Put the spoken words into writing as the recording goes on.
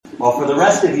Well, for the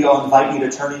rest of you, I'll invite you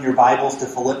to turn in your Bibles to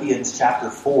Philippians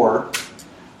chapter 4.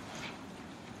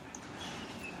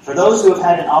 For those who have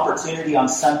had an opportunity on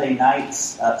Sunday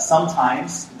nights,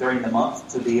 sometimes during the month,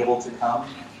 to be able to come,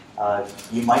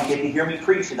 you might get to hear me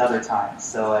preach at other times.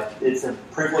 So it's a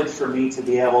privilege for me to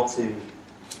be able to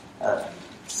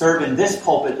serve in this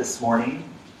pulpit this morning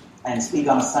and speak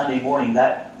on a Sunday morning.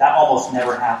 That almost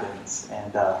never happens.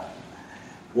 And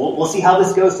we'll see how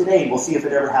this goes today. We'll see if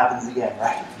it ever happens again,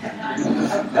 right?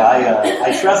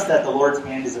 I trust that the Lord's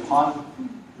hand is upon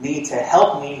me to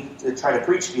help me to try to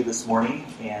preach to you this morning,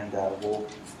 and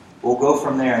we'll go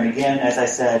from there. And again, as I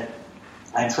said,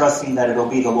 I'm trusting that it'll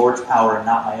be the Lord's power and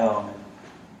not my own.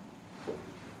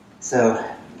 So,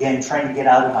 again, trying to get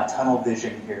out of my tunnel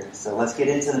vision here. So let's get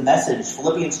into the message.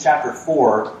 Philippians chapter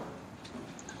 4.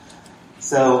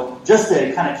 So, just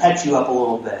to kind of catch you up a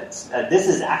little bit, this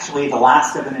is actually the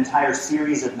last of an entire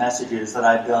series of messages that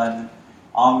I've done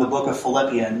on the book of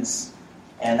Philippians.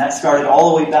 And that started all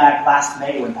the way back last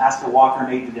May when Pastor Walker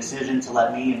made the decision to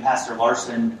let me and Pastor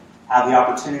Larson have the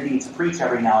opportunity to preach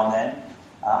every now and then.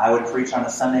 I would preach on a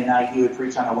Sunday night, he would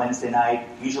preach on a Wednesday night,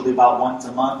 usually about once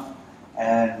a month.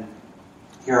 And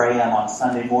here I am on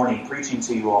Sunday morning preaching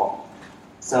to you all.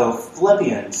 So,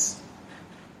 Philippians.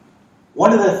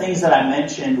 One of the things that I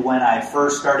mentioned when I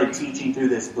first started teaching through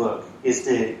this book is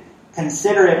to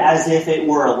consider it as if it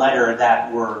were a letter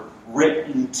that were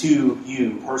written to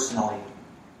you personally.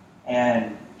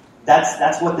 And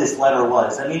that's what this letter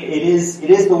was. I mean, it is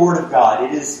the Word of God.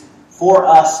 It is for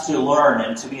us to learn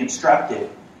and to be instructed.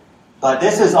 But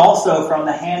this is also from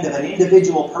the hand of an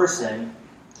individual person,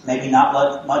 maybe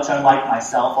not much unlike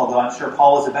myself, although I'm sure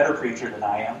Paul is a better preacher than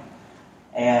I am.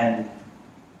 And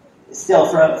still,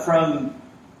 from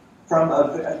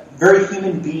a very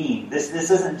human being. This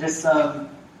isn't just some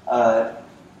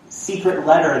secret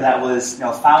letter that was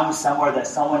found somewhere that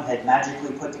someone had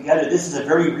magically put together. This is a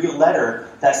very real letter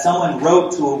that someone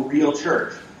wrote to a real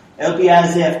church. It would be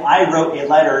as if I wrote a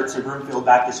letter to Broomfield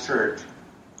Baptist Church,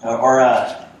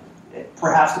 or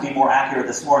perhaps to be more accurate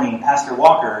this morning, Pastor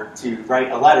Walker to write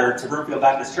a letter to Broomfield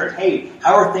Baptist Church. Hey,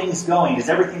 how are things going? Is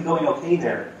everything going okay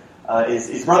there?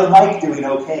 Is Brother Mike doing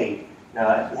okay?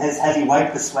 Has he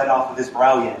wiped the sweat off of his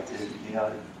brow yet?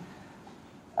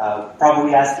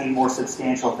 Probably asking more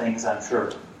substantial things, I'm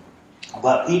sure.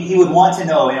 But he would want to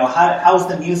know, how's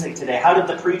the music today? How did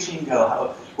the preaching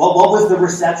go? What was the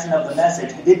reception of the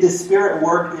message? Did the Spirit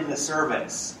work in the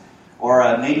service?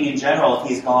 Or maybe in general, if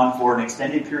he's gone for an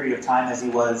extended period of time as he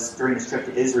was during his trip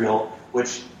to Israel,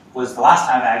 which was the last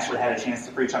time I actually had a chance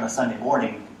to preach on a Sunday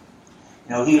morning,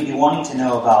 he would be wanting to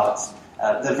know about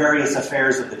the various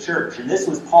affairs of the church. And this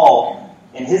was Paul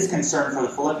and his concern for the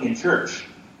Philippian church.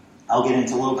 I'll get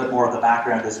into a little bit more of the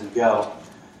background as we go.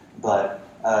 But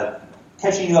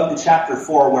catching you up to chapter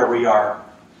 4 where we are,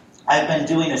 I've been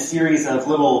doing a series of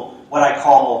little, what I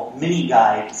call mini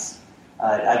guides.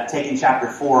 I've taken chapter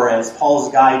 4 as Paul's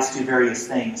guides to various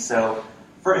things. So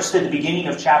first at the beginning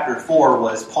of chapter 4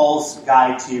 was Paul's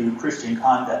guide to Christian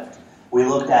conduct. We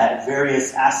looked at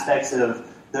various aspects of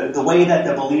the way that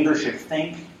the believer should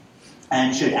think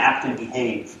and should act and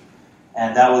behave.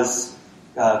 And that was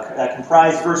that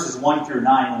comprised verses 1 through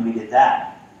 9 when we did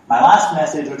that. My last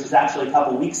message, which was actually a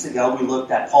couple weeks ago, we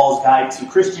looked at Paul's guide to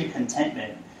Christian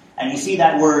contentment. And you see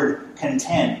that word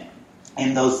content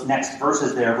in those next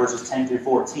verses there, verses 10 through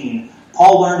 14.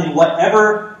 Paul learned in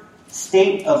whatever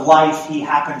state of life he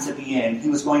happened to be in, he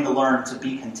was going to learn to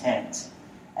be content.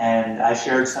 And I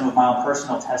shared some of my own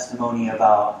personal testimony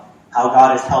about how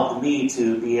God has helped me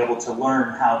to be able to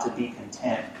learn how to be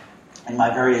content in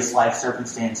my various life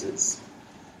circumstances.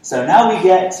 So now we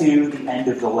get to the end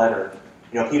of the letter.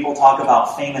 People talk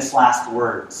about famous last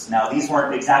words. Now, these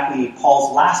weren't exactly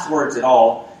Paul's last words at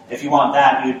all. If you want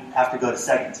that, you'd have to go to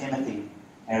 2 Timothy.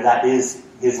 And that is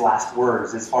his last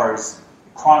words as far as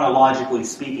chronologically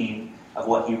speaking of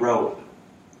what he wrote.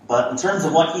 But in terms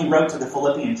of what he wrote to the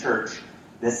Philippian church,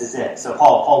 this is it. So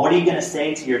Paul, what are you going to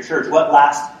say to your church? What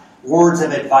last words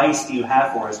of advice do you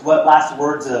have for us? What last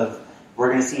words we're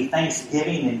going to see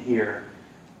thanksgiving in here.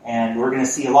 And we're going to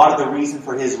see a lot of the reason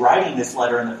for his writing this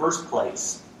letter in the first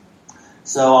place.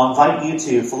 So I'll invite you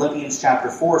to Philippians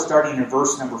chapter 4, starting in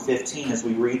verse number 15 as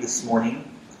we read this morning.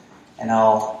 And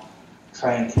I'll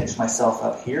try and catch myself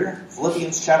up here.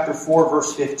 Philippians chapter 4,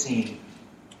 verse 15.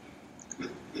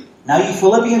 Now you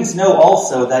Philippians know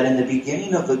also that in the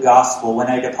beginning of the gospel, when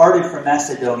I departed from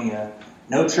Macedonia,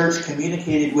 no church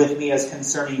communicated with me as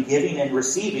concerning giving and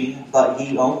receiving, but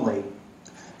ye only.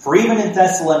 For even in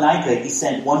Thessalonica he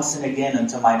sent once and again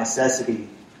unto my necessity,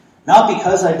 not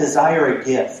because I desire a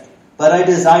gift, but I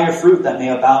desire fruit that may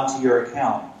abound to your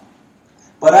account.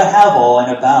 But I have all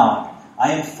and abound.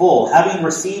 I am full, having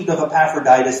received of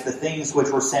Epaphroditus the things which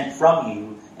were sent from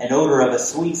you, an odor of a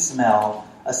sweet smell,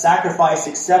 a sacrifice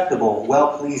acceptable,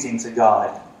 well-pleasing to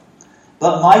God.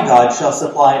 But my God shall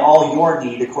supply all your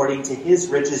need according to his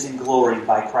riches and glory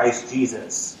by Christ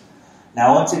Jesus.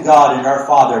 Now unto God and our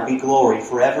Father be glory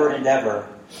forever and ever.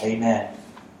 Amen.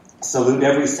 Salute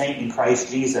every saint in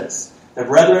Christ Jesus. The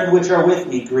brethren which are with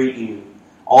me greet you.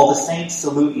 All the saints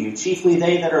salute you, chiefly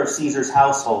they that are of Caesar's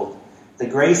household. The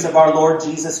grace of our Lord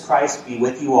Jesus Christ be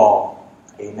with you all.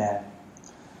 Amen.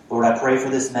 Lord, I pray for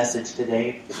this message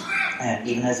today, and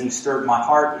even as you've stirred my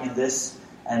heart in this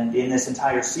and in this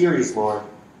entire series, Lord,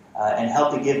 and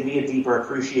help to give me a deeper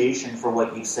appreciation for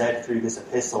what you've said through this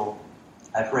epistle,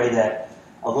 I pray that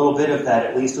a little bit of that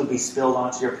at least will be spilled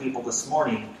onto your people this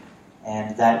morning,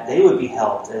 and that they would be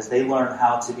helped as they learn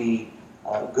how to be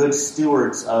good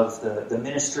stewards of the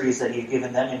ministries that you've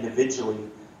given them individually,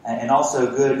 and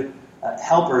also good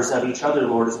helpers of each other,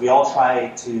 Lord, as we all try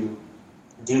to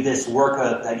do this work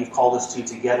that you've called us to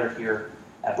together here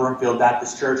at Broomfield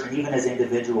Baptist Church, and even as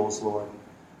individuals, Lord.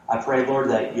 I pray, Lord,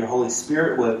 that your Holy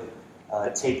Spirit would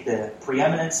take the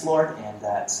preeminence, Lord, and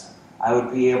that I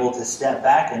would be able to step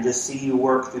back and just see you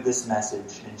work through this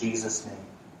message. In Jesus' name,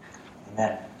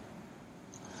 amen.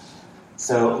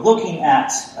 So looking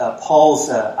at Paul's,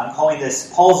 I'm calling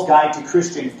this Paul's Guide to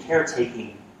Christian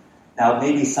Caretaking. Now,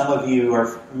 maybe some of you are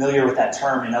familiar with that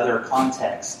term in other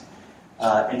contexts.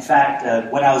 In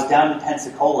fact, when I was down in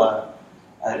Pensacola,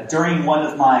 during one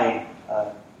of my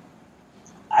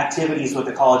activities with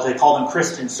the college, they call them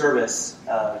Christian service,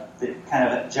 kind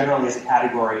of generally as a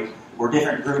category, where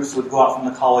different groups would go out from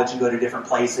the college and go to different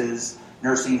places,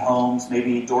 nursing homes,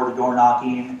 maybe door-to-door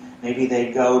knocking, maybe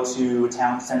they'd go to a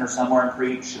town center somewhere and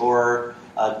preach, or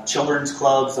children's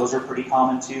clubs, those are pretty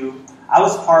common too. I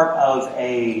was part of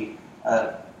a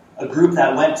group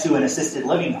that went to an assisted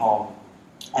living home,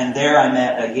 and there I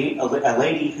met a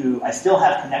lady who I still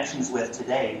have connections with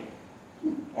today.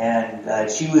 And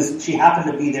she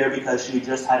happened to be there because she had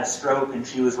just had a stroke and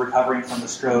she was recovering from the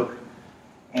stroke.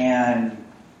 And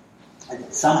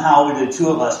somehow the two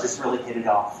of us just really hit it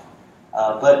off.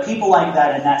 But people like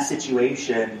that in that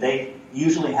situation, they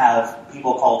usually have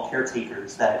people called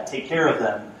caretakers that take care of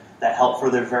them, that help for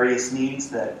their various needs,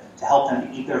 to help them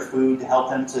to eat their food, to help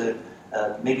them to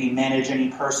maybe manage any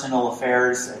personal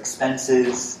affairs,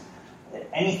 expenses,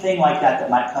 anything like that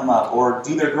might come up, or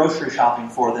do their grocery shopping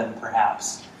for them,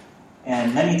 perhaps.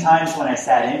 And many times when I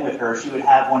sat in with her, she would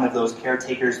have one of those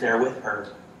caretakers there with her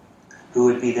who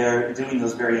would be there doing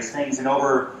those various things. And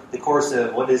over the course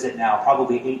of, what is it now,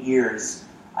 probably 8 years,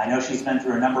 I know she's been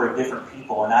through a number of different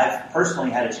people, and I've personally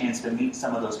had a chance to meet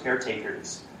some of those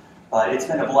caretakers. But it's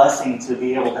been a blessing to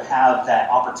be able to have that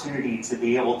opportunity to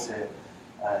be able to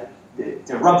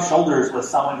rub shoulders with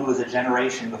someone who was a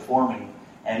generation before me.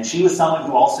 And she was someone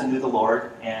who also knew the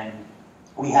Lord, and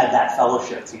we had that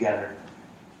fellowship together.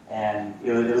 And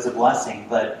it was a blessing.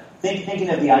 But thinking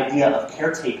of the idea of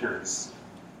caretakers,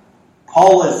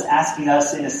 Paul is asking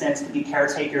us, in a sense, to be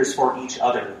caretakers for each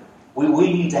other.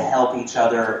 We need to help each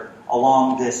other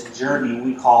along this journey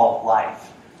we call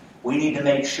life. We need to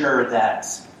make sure that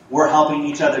we're helping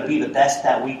each other be the best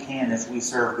that we can as we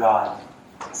serve God.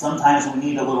 Sometimes we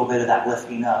need a little bit of that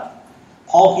lifting up.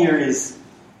 Paul here is,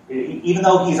 even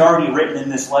though he's already written in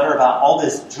this letter about all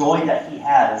this joy that he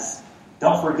has,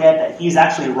 don't forget that he's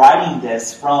actually writing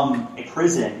this from a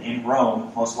prison in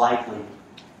Rome, most likely.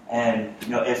 And,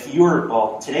 if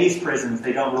today's prisons,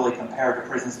 they don't really compare to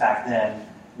prisons back then.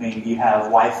 I mean, you have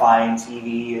Wi-Fi and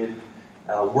TV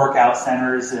and workout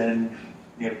centers, and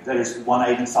there's one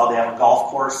I even saw, they have a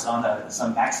golf course on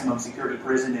some maximum security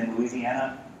prison in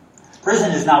Louisiana.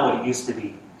 Prison is not what it used to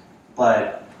be,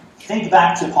 but think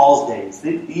back to Paul's days.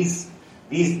 These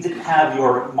didn't have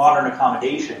your modern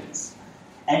accommodations.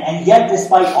 And yet,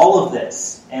 despite all of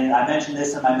this, and I mentioned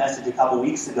this in my message a couple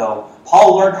weeks ago,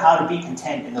 Paul learned how to be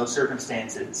content in those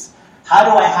circumstances. How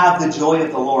do I have the joy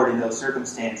of the Lord in those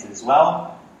circumstances?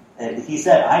 Well, he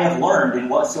said, I have learned in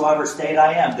whatsoever state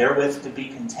I am, therewith to be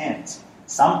content.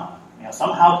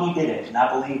 Somehow he did it, and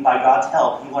I believe by God's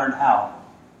help, he learned how.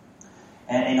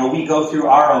 And we go through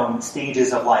our own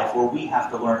stages of life where we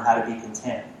have to learn how to be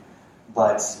content.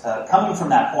 But coming from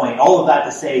that point, all of that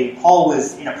to say, Paul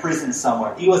was in a prison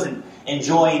somewhere. He wasn't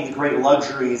enjoying the great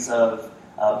luxuries of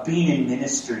being in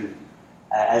ministry,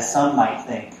 as some might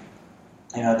think.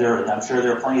 I'm sure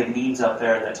there are plenty of memes up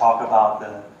there that talk about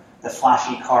the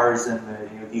flashy cars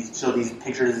and these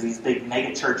pictures of these big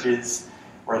mega churches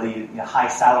or the high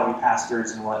salary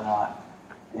pastors and whatnot.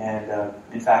 And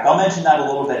in fact, I'll mention that a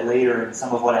little bit later in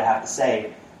some of what I have to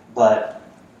say. But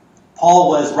Paul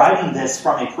was writing this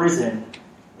from a prison,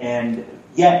 and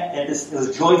yet it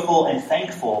was joyful and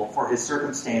thankful for his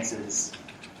circumstances.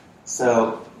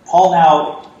 So Paul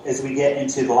now, as we get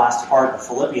into the last part of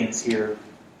Philippians here,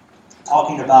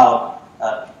 talking about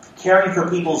caring for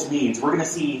people's needs, we're going to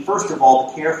see, first of all,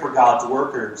 the care for God's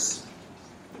workers.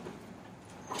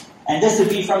 And this would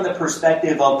be from the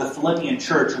perspective of the Philippian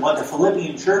church and what the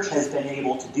Philippian church has been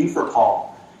able to do for Paul.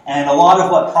 And a lot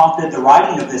of what prompted the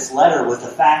writing of this letter was the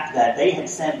fact that they had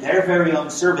sent their very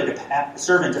own servant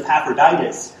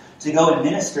Epaphroditus to go and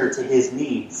minister to his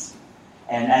needs.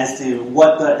 And as to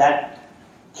what that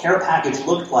care package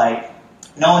looked like,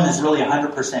 no one is really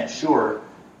 100% sure.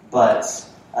 But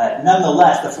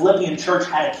nonetheless, the Philippian church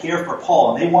had a care for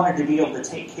Paul, and they wanted to be able to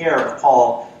take care of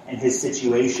Paul and his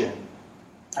situation.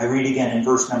 I read again in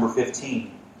verse number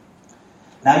 15.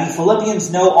 Now you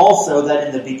Philippians know also that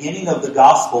in the beginning of the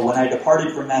gospel, when I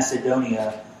departed from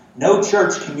Macedonia, no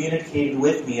church communicated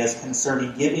with me as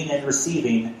concerning giving and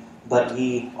receiving, but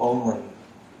ye only.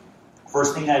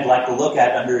 First thing I'd like to look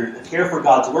at under the care for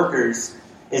God's workers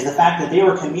is the fact that they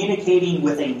were communicating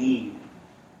with a need.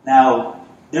 Now,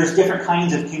 there's different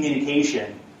kinds of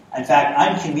communication. In fact,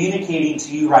 I'm communicating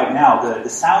to you right now. The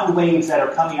sound waves that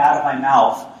are coming out of my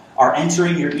mouth are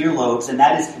entering your earlobes, and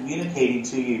that is communicating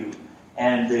to you.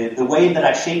 And the way that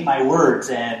I shape my words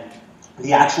and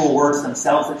the actual words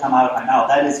themselves that come out of my mouth,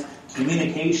 that is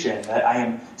communication. That I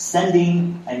am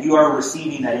sending and you are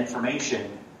receiving that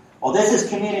information. Well, this is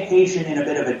communication in a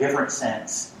bit of a different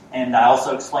sense. And I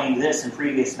also explained this in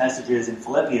previous messages in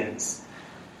Philippians.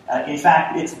 In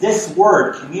fact, it's this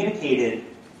word, communicated,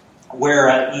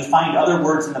 where you find other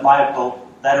words in the Bible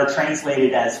that are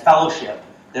translated as fellowship.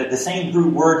 The same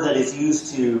root word that is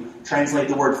used to translate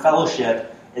the word fellowship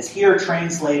is here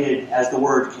translated as the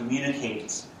word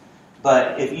communicate.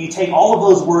 But if you take all of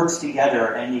those words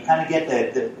together and you kind of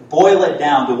get boil it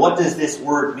down to what does this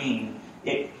word mean,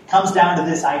 it comes down to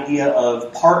this idea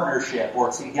of partnership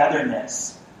or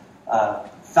togetherness.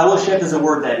 Fellowship is a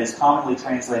word that is commonly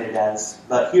translated as,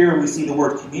 but here we see the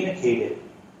word communicated.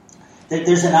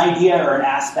 There's an idea or an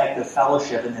aspect of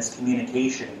fellowship in this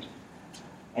communication.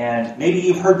 And maybe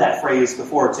you've heard that phrase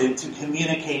before, to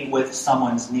communicate with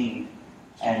someone's need.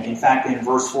 And in fact, in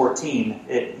verse 14,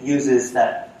 it uses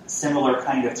that similar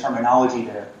kind of terminology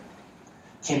there.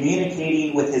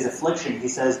 Communicating with his affliction, he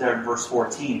says there in verse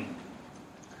 14.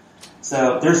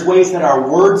 So there's ways that our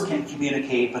words can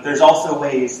communicate, but there's also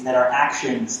ways that our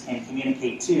actions can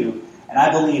communicate too. And I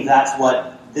believe that's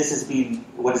what is being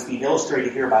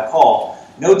illustrated here by Paul.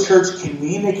 No church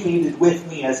communicated with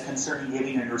me as concerning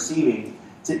giving and receiving.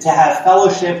 To have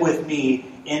fellowship with me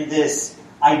in this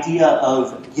idea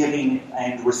of giving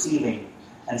and receiving.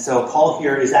 And so Paul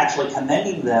here is actually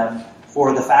commending them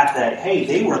for the fact that, hey,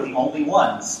 they were the only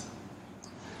ones.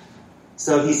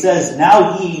 So he says,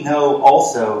 now ye know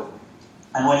also.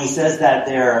 And when he says that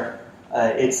there,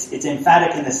 it's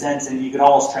emphatic in the sense, and you could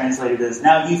almost translate it as,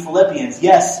 now you Philippians,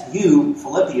 yes, you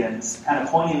Philippians, kind of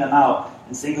pointing them out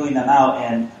and singling them out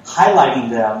and highlighting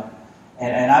them.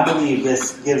 And I believe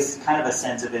this gives kind of a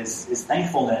sense of his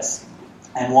thankfulness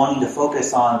and wanting to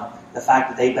focus on the fact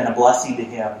that they've been a blessing to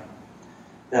him.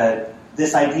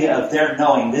 This idea of their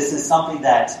knowing, this is something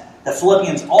that the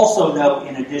Philippians also know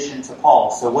in addition to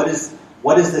Paul. So what is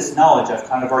this knowledge? I've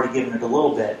kind of already given it a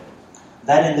little bit.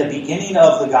 That in the beginning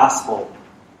of the gospel,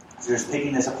 so just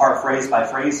picking this apart phrase by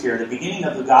phrase here, the beginning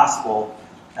of the gospel,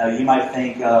 you might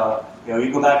think,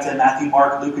 you go back to Matthew,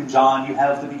 Mark, Luke, and John, you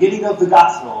have the beginning of the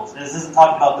Gospels. This isn't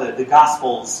talking about the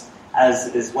Gospels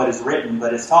as is what is written,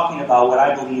 but it's talking about what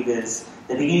I believe is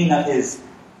the beginning of his,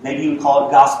 maybe you would call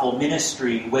it gospel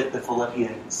ministry with the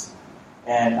Philippians.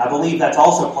 And I believe that's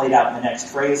also played out in the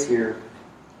next phrase here,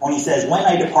 when he says, when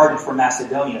I departed from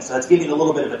Macedonia. So that's giving a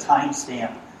little bit of a time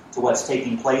stamp to what's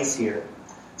taking place here.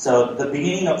 So the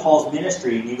beginning of Paul's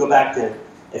ministry, you go back to,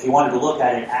 if you wanted to look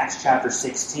at it, Acts chapter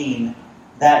 16,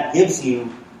 that gives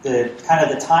you the kind of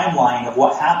the timeline of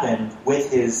what happened with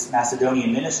his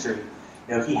Macedonian ministry.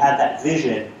 He had that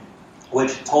vision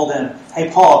which told him, hey,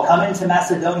 Paul, come into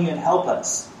Macedonia and help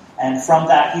us. And from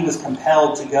that, he was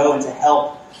compelled to go and to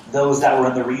help those that were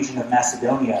in the region of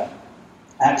Macedonia.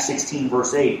 Acts 16,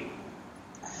 verse 8.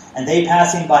 And they,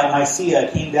 passing by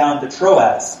Mysia, came down to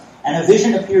Troas. And a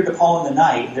vision appeared to Paul in the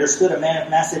night. And there stood a man of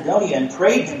Macedonia and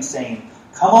prayed him, saying,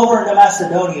 come over into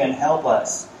Macedonia and help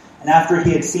us. And after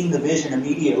he had seen the vision,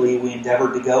 immediately we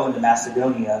endeavored to go into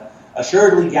Macedonia,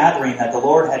 assuredly gathering that the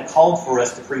Lord had called for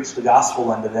us to preach the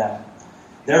gospel unto them.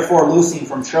 Therefore, loosing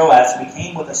from Troas, we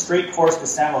came with a straight course to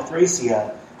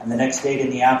Samothracia, and the next day to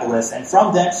Neapolis, and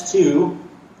from thence to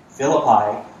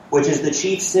Philippi, which is the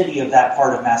chief city of that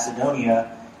part of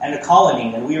Macedonia, and a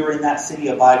colony, and we were in that city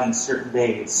abiding certain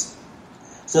days.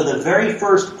 So the very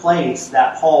first place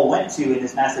that Paul went to in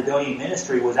his Macedonian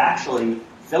ministry was actually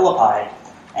Philippi.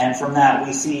 And from that,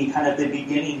 we see kind of the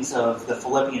beginnings of the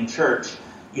Philippian church.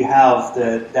 You have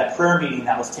that prayer meeting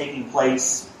that was taking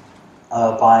place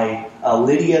by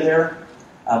Lydia there,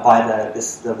 by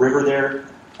the river there.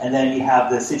 And then you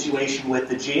have the situation with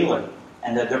the jailer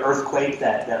and the earthquake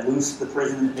that loosed the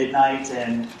prison at midnight.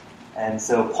 And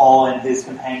so Paul and his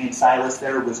companion Silas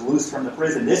there was loosed from the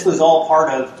prison. This was all part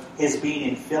of his being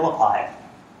in Philippi.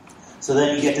 So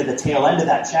then you get to the tail end of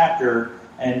that chapter,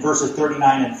 and verses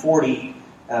 39 and 40,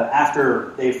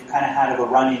 after they've kind of had a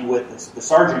run-in with the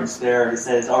sergeants there, it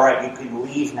says, all right, you can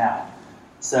leave now.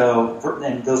 So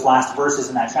in those last verses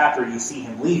in that chapter, you see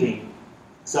him leaving.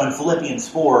 So in Philippians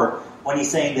 4, when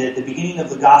he's saying that at the beginning of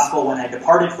the gospel, when I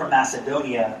departed from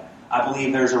Macedonia, I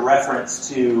believe there's a reference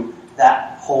to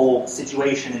that whole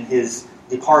situation and his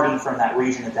departing from that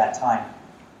region at that time.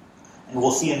 And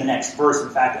we'll see in the next verse, in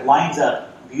fact, it lines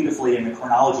up beautifully in the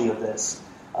chronology of this,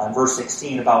 in verse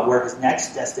 16, about where his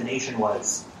next destination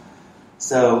was.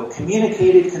 So,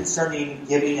 communicated concerning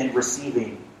giving and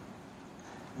receiving.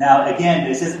 Now, again,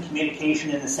 this isn't communication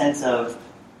in the sense of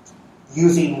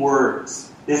using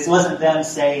words. This wasn't them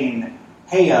saying,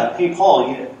 "Hey,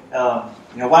 Paul,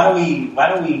 why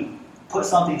don't we put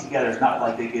something together?" It's not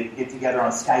like they could get together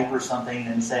on Skype or something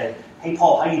and say, "Hey,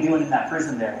 Paul, how you doing in that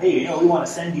prison there? Hey, we want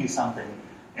to send you something."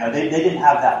 They didn't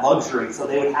have that luxury, so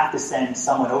they would have to send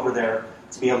someone over there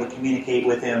to be able to communicate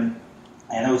with him,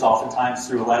 and it was oftentimes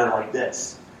through a letter like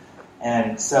this.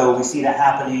 And so we see that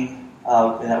happening,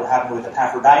 and that happened with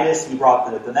Epaphroditus. He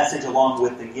brought the message along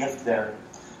with the gift there.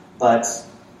 But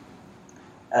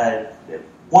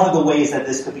one of the ways that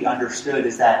this could be understood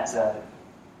is that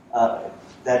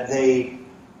they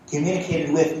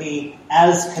communicated with me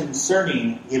as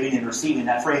concerning giving and receiving.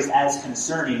 That phrase, as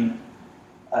concerning,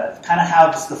 kind of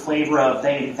has the flavor of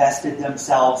they invested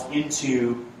themselves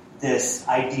into this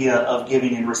idea of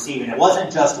giving and receiving. It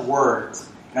wasn't just words.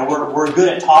 We're good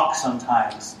at talk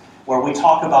sometimes, where we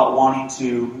talk about wanting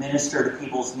to minister to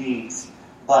people's needs.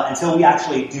 But until we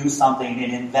actually do something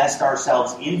and invest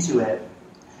ourselves into it,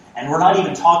 and we're not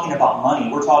even talking about money,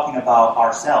 we're talking about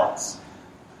ourselves.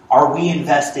 Are we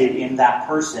invested in that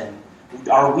person?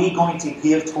 Are we going to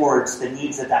give towards the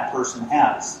needs that person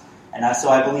has? And so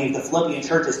I believe the Philippian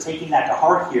church is taking that to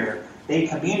heart here. They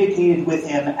communicated with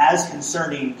him as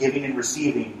concerning giving and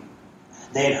receiving.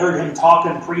 They had heard him talk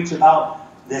and preach about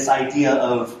this idea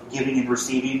of giving and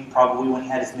receiving, probably when he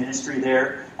had his ministry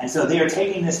there. And so they are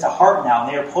taking this to heart now,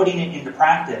 and they are putting it into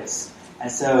practice. And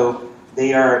so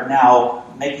they are now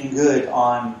making good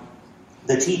on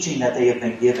the teaching that they have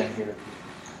been given here.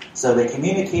 So they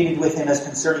communicated with him as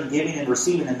concerning giving and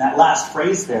receiving. And that last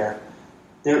phrase there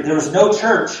was no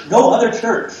church, no other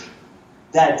church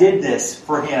that did this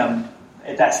for him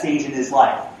at that stage in his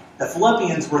life. The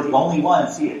Philippians were the only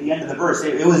ones. See, at the end of the verse,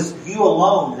 it was you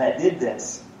alone that did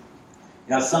this.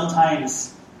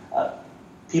 Sometimes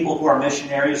people who are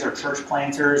missionaries or church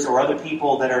planters or other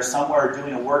people that are somewhere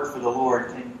doing a work for the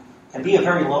Lord can be a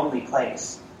very lonely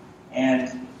place.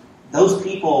 And those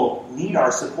people need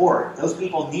our support. Those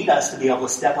people need us to be able to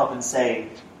step up and say,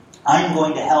 I'm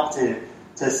going to help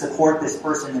to support this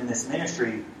person in this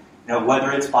ministry.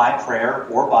 Whether it's by prayer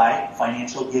or by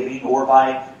financial giving or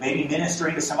by maybe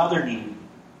ministering to some other need.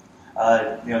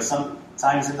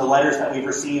 Sometimes in the letters that we've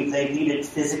received, they've needed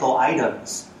physical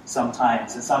items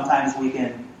sometimes. And sometimes we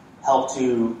can help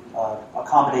to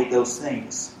accommodate those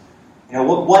things.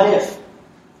 What if,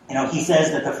 he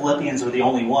says that the Philippians were the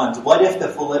only ones. What if the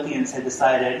Philippians had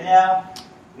decided,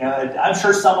 I'm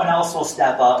sure someone else will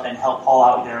step up and help Paul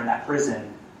out there in that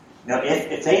prison.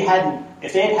 If they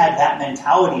had that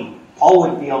mentality, Paul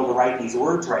wouldn't be able to write these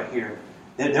words right here.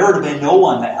 There would have been no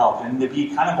one that helped. And it'd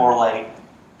be kind of more like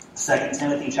 2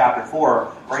 Timothy chapter 4,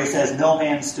 where he says, no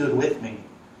man stood with me.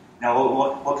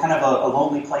 What kind of a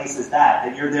lonely place is that?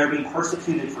 That you're there being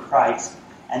persecuted for Christ,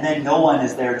 and then no one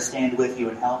is there to stand with you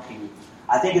and help you.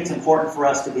 I think it's important for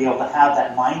us to be able to have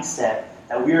that mindset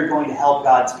that we are going to help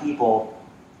God's people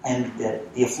and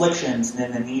the afflictions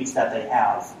and the needs that they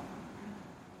have.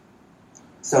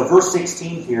 So verse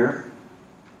 16 here,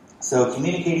 so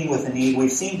communicating with the need,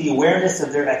 we've seen the awareness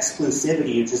of their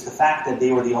exclusivity, which is the fact that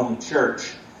they were the only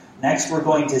church. Next we're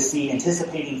going to see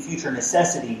anticipating future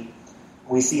necessity.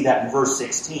 We see that in verse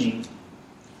 16.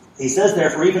 He says,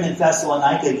 therefore, even in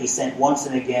Thessalonica ye sent once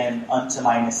and again unto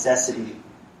my necessity.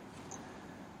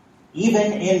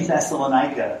 Even in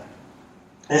Thessalonica,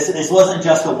 this wasn't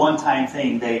just a one-time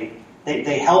thing.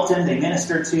 They helped him, they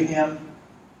ministered to him,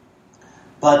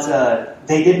 but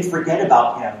they didn't forget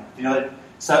about him.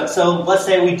 So let's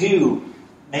say we do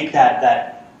make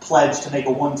that pledge to make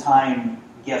a one-time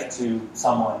gift to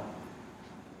someone.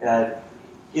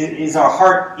 Is our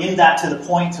heart in that to the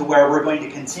point to where we're going to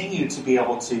continue to be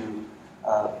able to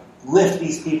lift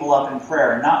these people up in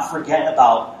prayer and not forget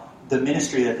about the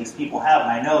ministry that these people have?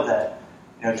 And I know that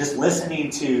just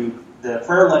listening to the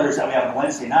prayer letters that we have on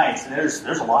Wednesday nights, there's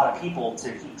a lot of people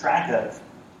to keep track of.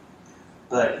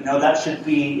 But that should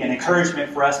be an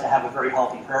encouragement for us to have a very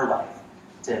healthy prayer life,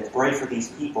 to pray for these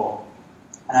people.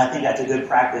 And I think that's a good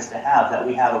practice to have, that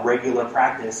we have a regular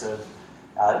practice of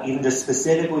even just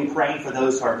specifically praying for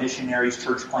those who are missionaries,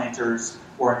 church planters,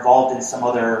 or involved in some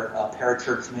other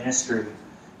parachurch ministry.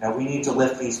 We need to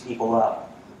lift these people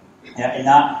up, and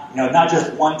not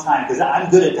just one time. Because I'm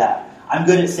good at that. I'm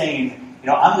good at saying,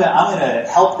 I'm going to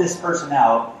help this person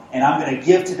out, and I'm going to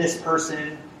give to this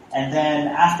person, and then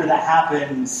after that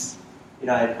happens,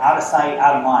 out of sight,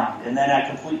 out of mind, and then I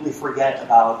completely forget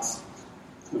about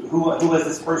who was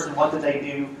this person, what did they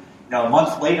do. A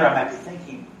month later, I might be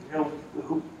thinking,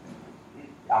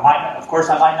 I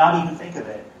might not even think of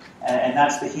it, and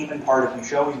that's the human part of me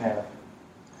showing there.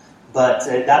 But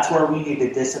that's where we need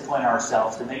to discipline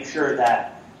ourselves to make sure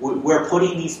that we're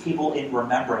putting these people in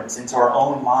remembrance, into our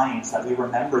own minds, that we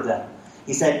remember them.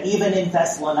 He said, even in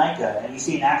Thessalonica, and you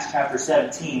see in Acts chapter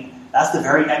 17, that's the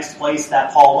very next place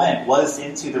that Paul went, was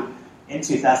into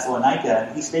Thessalonica,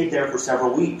 and he stayed there for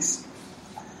several weeks.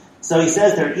 So he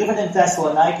says there, even in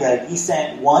Thessalonica, he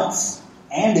sent once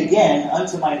and again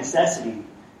unto my necessity.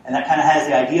 And that kind of has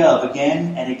the idea of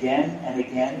again and again and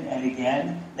again and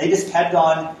again. They just kept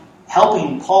on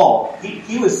helping Paul.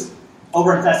 He was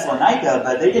over in Thessalonica,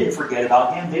 but they didn't forget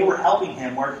about him. They were helping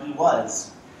him where he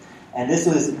was. And this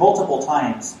was multiple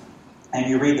times. And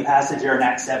you read the passage there in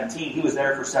Acts 17, he was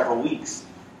there for several weeks.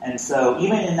 And so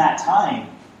even in that time,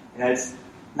 it's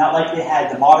not like they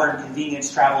had the modern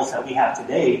convenience travels that we have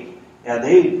today.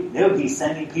 They would be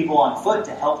sending people on foot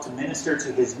to help to minister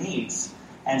to his needs.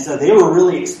 And so they were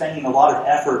really expending a lot of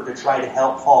effort to try to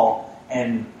help Paul.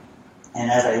 And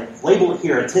as I label it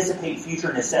here, anticipate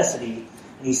future necessity.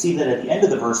 And you see that at the end of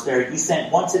the verse there, he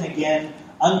sent once and again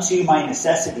unto my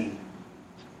necessity.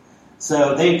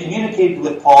 So they communicated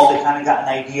with Paul. They kind of got an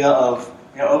idea of,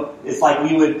 it's like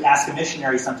we would ask a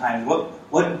missionary sometimes,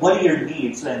 what are your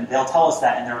needs? And they'll tell us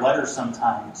that in their letters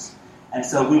sometimes. And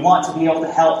so we want to be able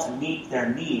to help to meet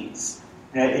their needs.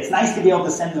 It's nice to be able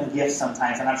to send them gifts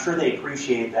sometimes, and I'm sure they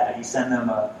appreciate that. You send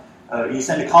them you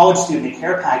send a college student a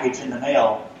care package in the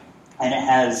mail, and it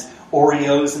has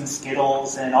Oreos and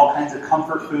Skittles and all kinds of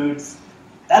comfort foods.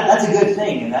 That's a good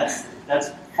thing, and that's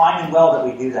fine and well that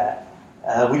we do that.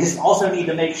 We just also need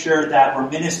to make sure that we're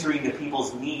ministering to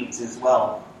people's needs as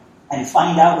well, and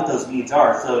find out what those needs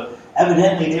are. So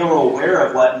evidently they were aware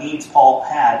of what needs Paul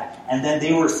had, and then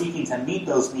they were seeking to meet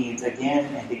those needs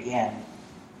again and again.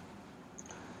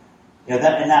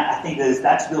 I think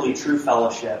that's really true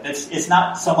fellowship. It's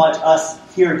not so much us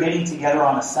here getting together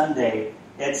on a Sunday.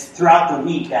 It's throughout the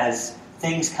week as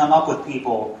things come up with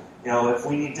people. If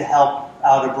we need to help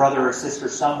out a brother or sister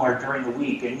somewhere during the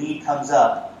week, a need comes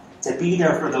up, to be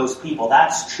there for those people.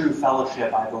 That's true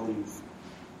fellowship, I believe.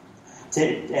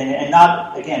 And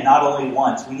not only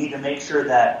once. We need to make sure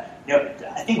that,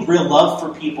 I think real love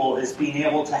for people is being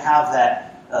able to have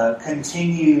that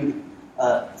continued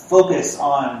focus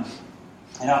on,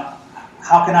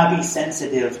 how can I be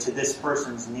sensitive to this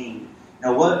person's need?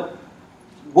 What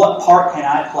part can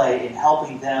I play in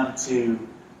helping them to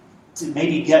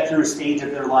maybe get through a stage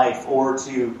of their life, or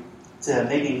to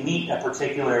maybe meet a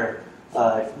particular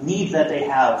need that they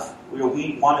have?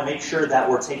 We want to make sure that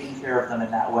we're taking care of them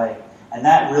in that way. And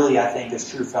that really, I think, is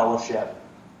true fellowship.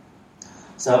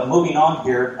 So moving on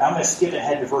here, I'm going to skip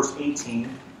ahead to verse 18.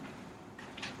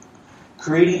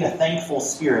 Creating a thankful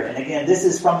spirit. And again, this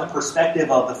is from the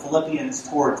perspective of the Philippians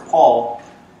towards Paul,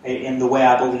 in the way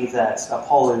I believe that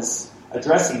Paul is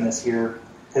addressing this here.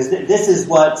 Because this is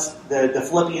what the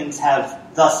Philippians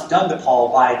have thus done to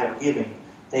Paul by their giving.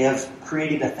 They have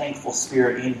created a thankful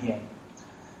spirit in him.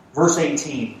 Verse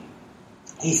 18,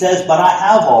 he says, "But I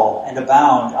have all and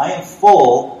abound. I am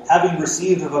full, having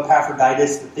received of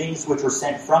Epaphroditus the things which were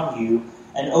sent from you,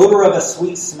 an odor of a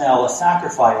sweet smell, a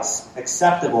sacrifice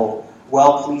acceptable,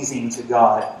 well-pleasing to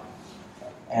God."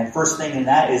 And first thing in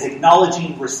that is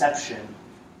acknowledging reception.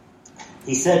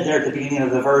 He said there at the beginning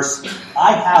of the verse,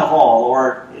 "I have all,"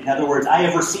 or in other words, "I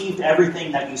have received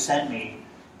everything that you sent me."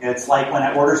 It's like when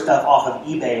I order stuff off of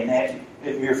eBay, and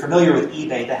if you're familiar with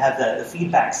eBay, they have the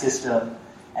feedback system,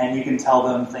 and you can tell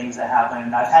them things that happen.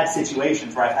 And I've had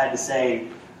situations where I've had to say,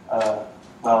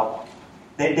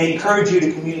 they encourage you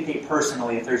to communicate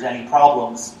personally if there's any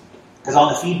problems. Because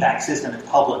on the feedback system, it's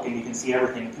public and you can see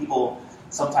everything. People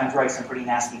sometimes write some pretty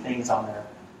nasty things on there.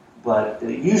 But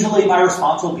usually my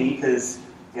response will be, because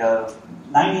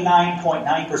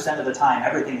 99.9% of the time,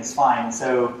 everything is fine.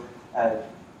 So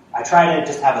I try to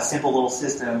just have a simple little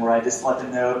system where I just let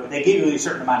them know. They give you a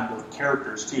certain amount of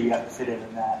characters, too. You have to fit it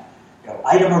in that.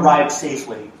 Item arrived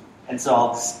safely. And so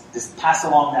I'll just pass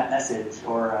along that message.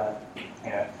 Or,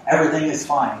 everything is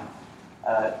fine.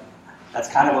 That's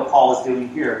kind of what Paul is doing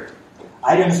here.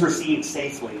 Items received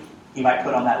safely. He might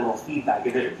put on that little feedback.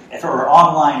 If it were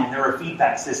online and there were a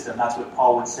feedback system, that's what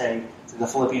Paul would say to the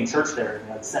Philippian church there.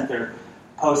 Sent their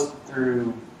post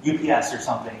through UPS or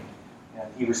something.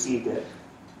 He received it.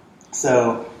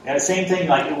 So, same thing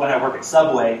like when I work at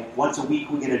Subway. Once a week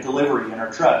we get a delivery in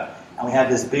our truck. And we have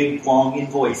this big, long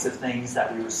invoice of things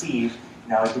that we receive.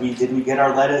 Did we get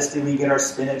our lettuce? Did we get our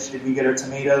spinach? Did we get our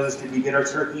tomatoes? Did we get our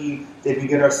turkey? Did we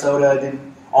get our soda?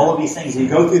 All of these things. You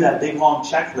go through that big, long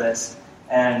checklist.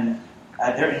 And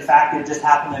in fact, it just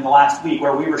happened in the last week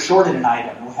where we were shorted an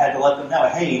item. And we had to let them know,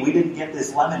 hey, we didn't get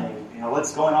this lemonade.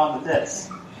 What's going on with this?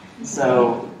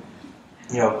 So,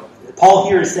 Paul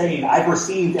here is saying, I've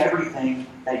received everything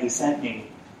that you sent me.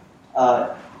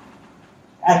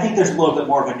 I think there's a little bit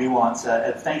more of a nuance,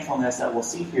 of thankfulness that we'll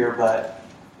see here, but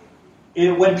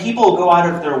when people go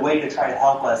out of their way to try to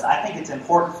help us, I think it's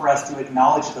important for us to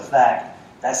acknowledge the fact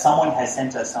that someone has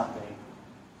sent us something.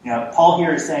 Paul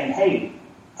here is saying, hey,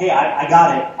 I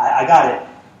got it, I got it.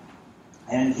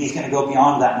 And he's going to go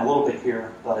beyond that in a little bit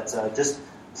here, but just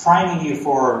priming you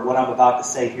for what I'm about to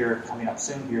say here, coming up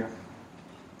soon here.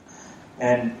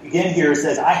 And again here it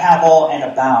says, I have all and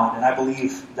abound. And I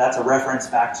believe that's a reference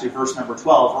back to verse number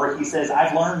 12, where he says,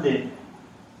 I've learned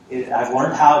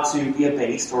how to be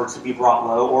abased or to be brought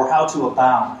low, or how to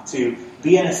abound, to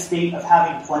be in a state of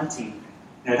having plenty.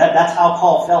 That's how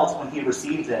Paul felt when he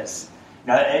received this.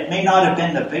 It may not have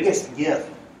been the biggest gift,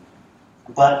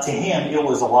 but to him it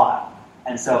was a lot.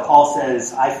 And so Paul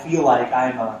says, I feel like I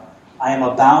am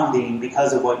abounding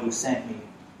because of what you sent me.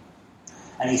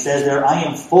 And he says there, I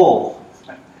am full.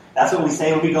 That's what we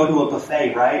say when we go to a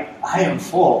buffet, right? I am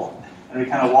full. And we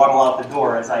kind of waddle out the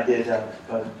door, as I did.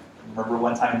 Remember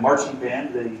one time in marching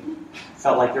band, they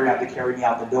felt like they were going to have to carry me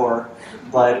out the door.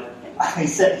 But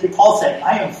Paul said,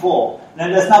 I am full.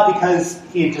 And that's not because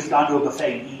he had just gone to a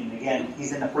buffet and eaten. Again,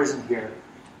 he's in the prison here.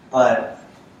 But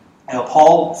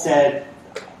Paul said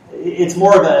it's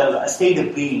more of a state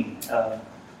of being.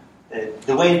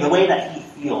 The way that he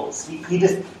feels. He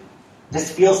just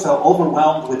feels so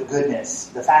overwhelmed with goodness.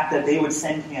 The fact that they would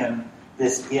send him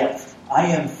this gift. I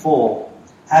am full,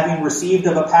 having received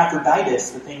of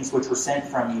Epaphroditus the things which were sent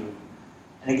from you.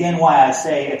 And again, why I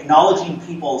say acknowledging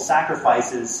people's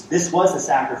sacrifices, this was a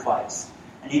sacrifice.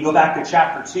 And you go back to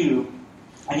chapter 2,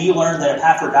 and you learn that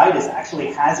Epaphroditus actually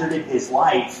hazarded his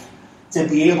life to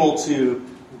be able to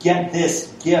get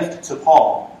this gift to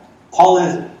Paul. Paul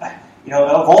is,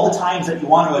 of all the times that you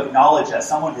want to acknowledge that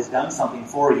someone has done something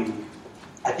for you,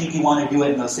 I think you want to do it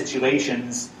in those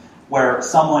situations where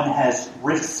someone has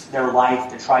risked their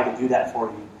life to try to do that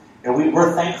for you.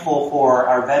 We're thankful for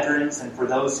our veterans and for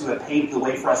those who have paved the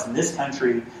way for us in this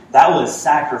country. That was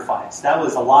sacrifice. That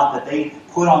was a lot that they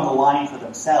put on the line for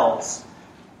themselves.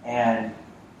 And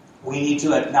we need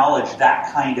to acknowledge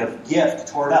that kind of gift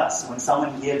toward us when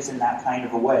someone gives in that kind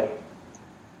of a way.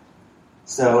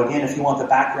 So again, if you want the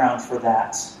background for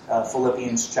that,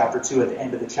 Philippians chapter 2 at the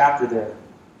end of the chapter there.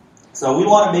 So we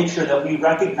want to make sure that we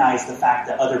recognize the fact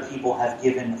that other people have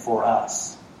given for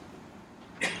us.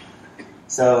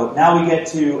 So now we get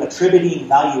to attributing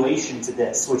valuation to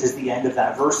this, which is the end of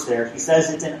that verse there. He says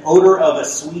it's an odor of a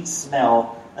sweet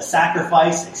smell, a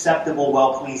sacrifice acceptable,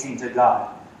 well-pleasing to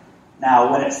God. Now,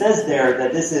 when it says there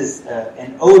that this is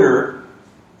an odor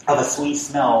of a sweet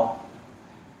smell,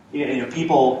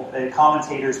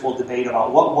 commentators will debate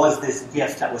about what was this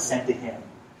gift that was sent to him.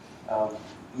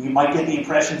 You might get the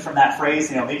impression from that phrase,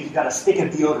 maybe he got a stick of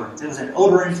deodorant. It was an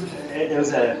odorant. It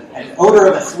was an odor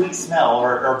of a sweet smell,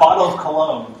 or a bottle of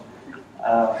cologne,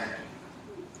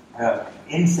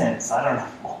 incense. I don't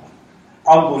know.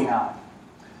 Probably not.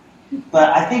 But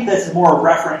I think that's more a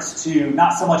reference to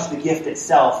not so much the gift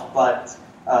itself, but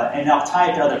and I'll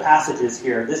tie it to other passages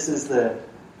here. This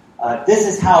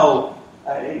is how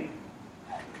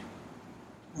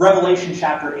Revelation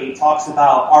chapter 8 talks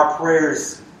about our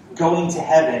prayers going to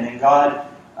heaven, and God,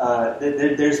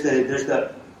 there's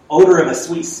the odor of a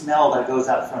sweet smell that goes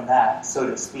out from that, so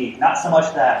to speak. Not so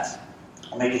much that,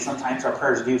 maybe sometimes our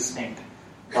prayers do stink,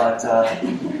 but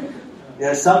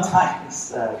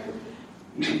sometimes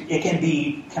it can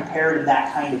be compared in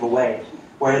that kind of a way,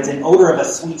 where it's an odor of a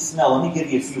sweet smell. Let me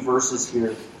give you a few verses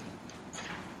here.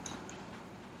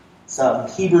 So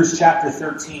Hebrews chapter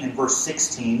 13 and verse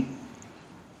 16.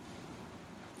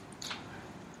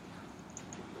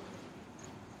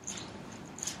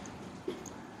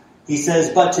 He says,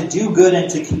 "But to do good and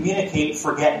to communicate,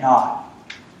 forget not."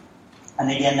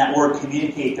 And again, that word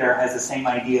communicate there has the same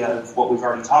idea of what we've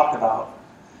already talked about.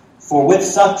 "For with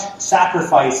such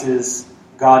sacrifices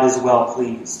God is well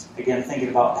pleased." Again, thinking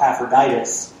about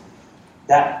Epaphroditus.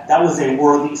 That was a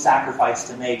worthy sacrifice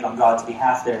to make on God's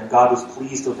behalf there, and God was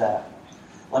pleased with that.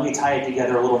 Let me tie it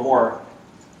together a little more.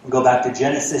 We'll go back to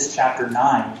Genesis chapter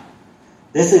 9.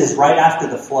 This is right after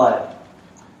the flood.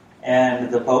 And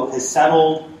the boat has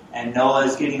settled, and Noah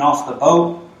is getting off the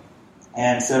boat.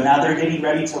 And so now they're getting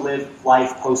ready to live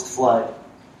life post-flood.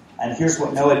 And here's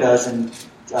what Noah does in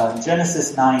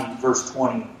Genesis 9, verse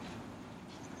 20.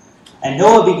 "And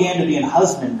Noah began to be an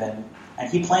husbandman, and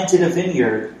he planted a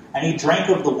vineyard, and he drank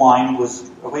of the wine and was..."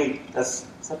 Oh wait, is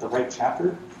that the right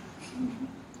chapter?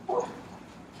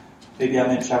 Maybe I'm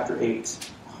in chapter 8.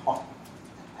 Oh.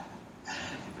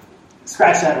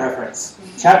 Scratch that reference.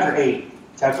 Chapter 8.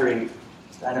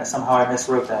 I know somehow I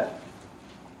miswrote that.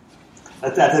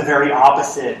 But that's a very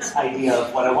opposite idea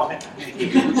of what I want to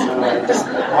communicate. So I just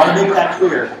want to make that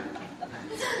clear.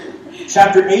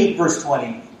 Chapter 8, verse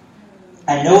 20.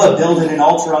 "And Noah builded an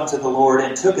altar unto the Lord,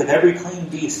 and took of every clean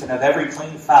beast and of every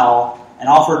clean fowl, and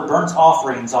offered burnt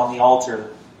offerings on the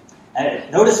altar."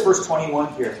 And notice verse 21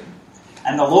 here.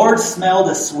 "And the Lord smelled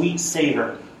a sweet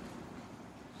savor."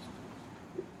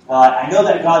 I know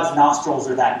that God's nostrils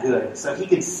are that good, so he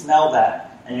could smell that.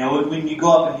 And when you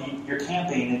go up and you're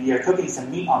camping and you're cooking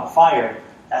some meat on a fire,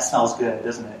 that smells good,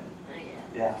 doesn't it?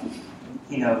 Yeah.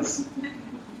 He knows.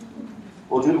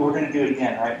 We're going to do it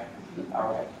again, right?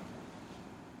 All right.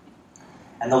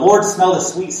 "And the Lord smelled a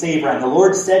sweet savor, and the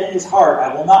Lord said in his heart,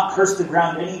 I will not curse the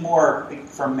ground any more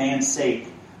for man's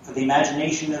sake. For the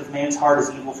imagination of man's heart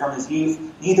is evil from his youth.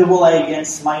 Neither will I again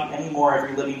smite any more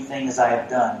every living thing as I have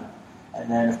done." And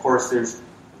then, of course, there's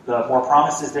the more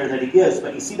promises there that he gives.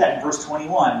 But you see that in verse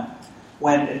 21.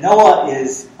 When Noah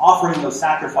is offering those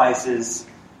sacrifices,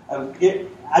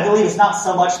 I believe it's not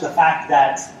so much the fact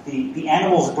that the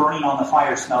animals burning on the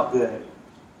fire smelled good.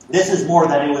 This is more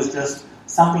that it was just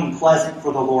something pleasant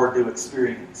for the Lord to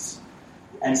experience.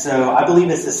 And so I believe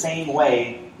it's the same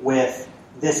way with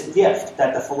this gift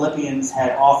that the Philippians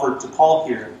had offered to Paul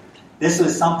here. This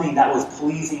was something that was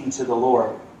pleasing to the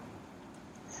Lord.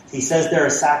 He says they're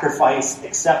a sacrifice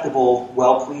acceptable,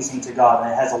 well-pleasing to God,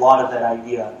 and it has a lot of that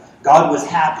idea. God was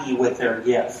happy with their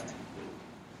gift.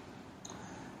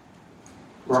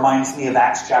 Reminds me of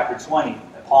Acts chapter 20.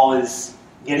 Paul is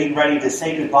getting ready to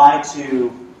say goodbye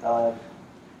to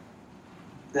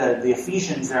the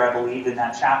Ephesians there, I believe, in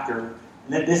that chapter.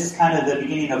 And this is kind of the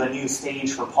beginning of a new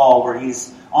stage for Paul, where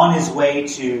he's on his way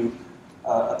to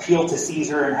appeal to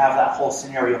Caesar and have that whole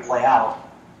scenario play out.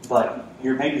 But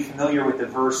you're maybe familiar with the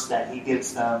verse that he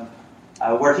gives them,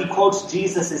 where he quotes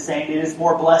Jesus as saying, "It is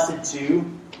more blessed to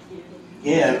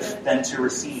give than to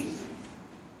receive."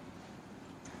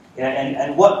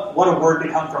 And what a word to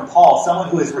come from Paul, someone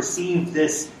who has received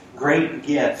this great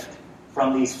gift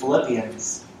from these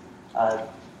Philippians.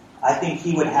 I think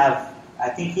he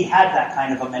had that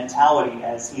kind of a mentality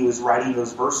as he was writing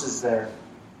those verses there.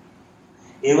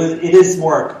 It is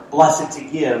more blessed to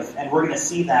give, and we're going to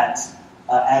see that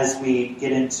as we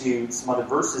get into some other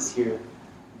verses here.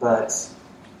 But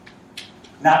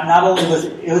not only was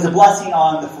it a blessing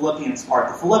on the Philippians' part.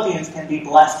 The Philippians can be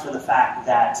blessed for the fact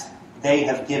that they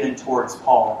have given towards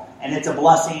Paul. And it's a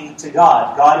blessing to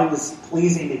God. God, it was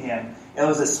pleasing to him. It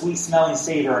was a sweet-smelling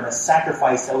savor and a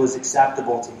sacrifice that was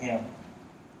acceptable to him.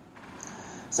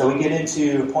 So we get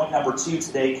into point number 2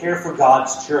 today, care for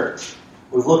God's church.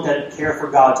 We've looked at care for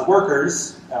God's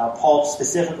workers, Paul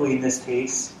specifically in this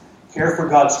case. Care for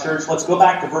God's church. Let's go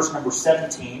back to verse number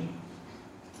 17.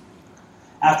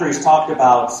 After he's talked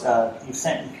about, you've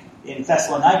sent in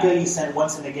Thessalonica, you sent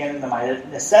once and again into my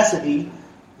necessity,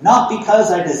 not because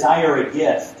I desire a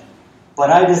gift, but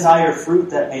I desire fruit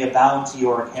that may abound to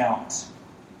your account.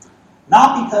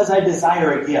 Not because I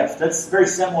desire a gift. That's very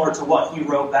similar to what he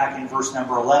wrote back in verse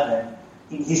number 11.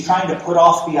 He's trying to put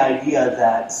off the idea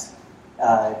that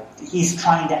he's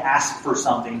trying to ask for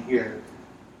something here.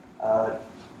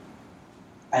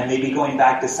 And maybe going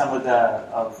back to some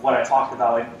of what I talked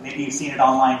about, maybe you've seen it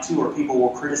online too, where people will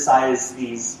criticize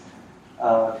these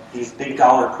big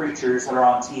dollar preachers that are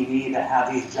on TV that have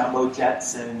these jumbo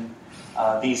jets and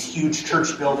these huge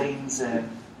church buildings, and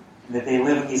that they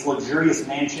live in these luxurious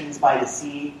mansions by the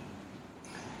sea.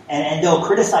 And they'll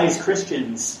criticize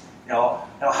Christians.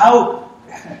 How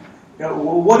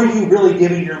what are you really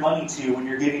giving your money to when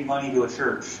you're giving money to a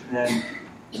church? And then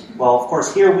Well, of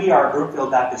course, here we are at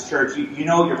Brookfield Baptist Church. You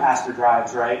know what your pastor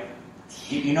drives, right?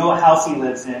 You know what house he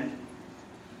lives in.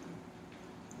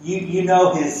 You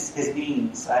know his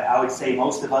means. I would say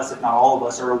most of us, if not all of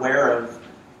us, are aware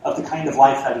of the kind of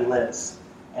life that he lives.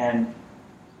 And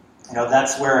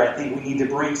that's where I think we need to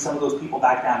bring some of those people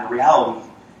back down to reality.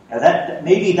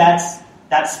 Maybe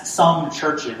that's some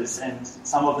churches, and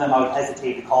some of them I would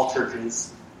hesitate to call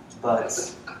churches,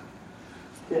 but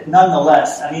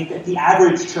nonetheless, I mean, the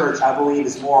average church, I believe,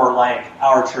 is more like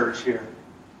our church here,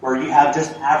 where you have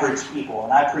just average people,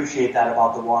 and I appreciate that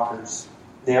about the Walkers.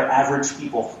 They are average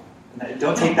people.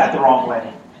 Don't take that the wrong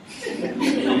way.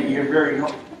 You're very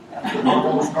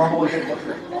normal.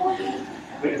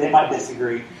 They might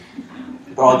disagree,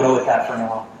 but I'll go with that for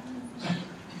now.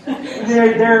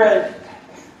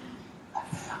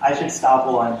 I should stop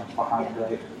while I'm behind,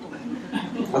 right?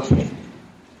 Okay.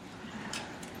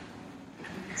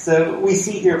 So we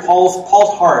see here Paul's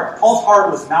heart. Paul's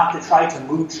heart was not to try to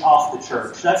mooch off the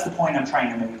church. That's the point I'm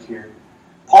trying to make here.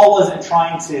 Paul wasn't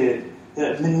trying to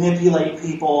manipulate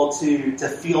people to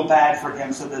feel bad for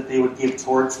him so that they would give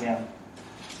towards him.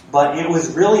 But it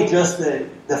was really just the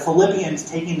Philippians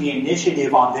taking the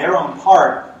initiative on their own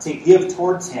part to give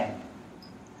towards him.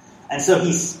 And so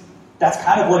that's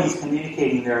kind of what he's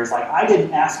communicating there, is like, I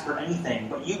didn't ask for anything,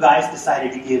 but you guys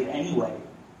decided to give anyway.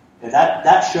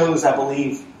 That shows, I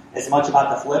believe, as much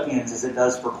about the Philippians as it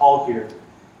does for Paul here.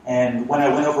 And when I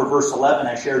went over verse 11,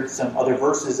 I shared some other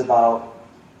verses about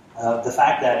the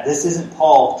fact that this isn't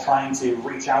Paul trying to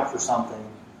reach out for something.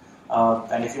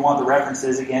 And if you want the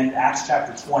references, again, Acts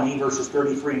chapter 20, verses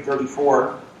 33 and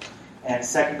 34, and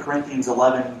 2 Corinthians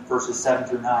 11, verses 7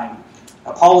 through 9.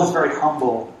 Paul was very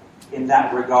humble in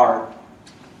that regard.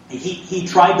 He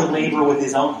tried to labor with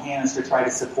his own hands to try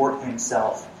to support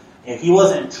himself. And he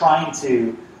wasn't trying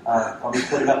to, let me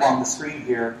put it up on the screen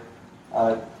here.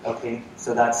 Okay,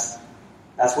 so that's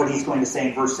what he's going to say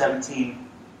in verse 17.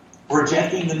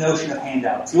 Rejecting the notion of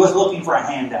handouts. He wasn't looking for a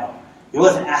handout. He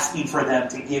wasn't asking for them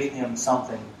to give him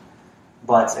something.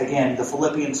 But again, the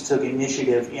Philippians took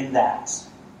initiative in that.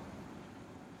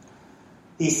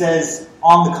 He says,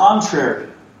 on the contrary,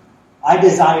 I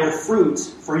desire fruit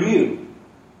for you.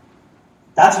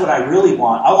 That's what I really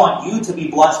want. I want you to be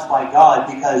blessed by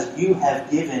God because you have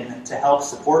given to help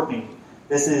support me.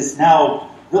 This is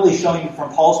now really showing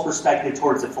from Paul's perspective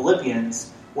towards the Philippians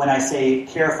when I say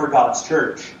care for God's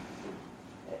church.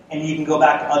 And you can go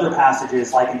back to other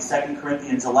passages like in 2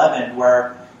 Corinthians 11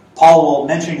 where Paul will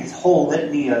mention his whole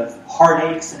litany of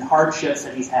heartaches and hardships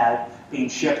that he's had, being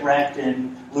shipwrecked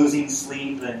and losing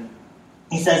sleep. And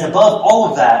he says above all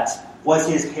of that was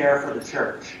his care for the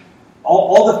church.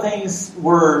 All the things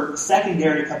were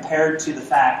secondary compared to the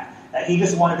fact that he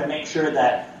just wanted to make sure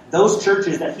that those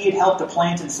churches that he had helped to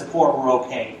plant and support were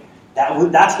okay.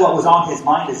 That's what was on his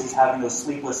mind as he's having those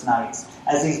sleepless nights,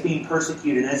 as he's being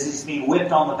persecuted, as he's being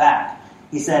whipped on the back.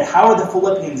 He said, how are the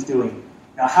Philippians doing?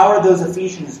 Now, how are those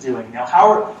Ephesians doing? Now,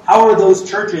 how are those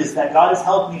churches that God has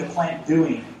helped me to plant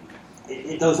doing?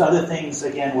 Those other things,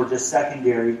 again, were just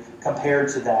secondary compared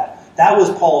to that. That was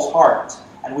Paul's heart.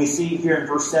 And we see here in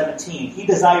verse 17, he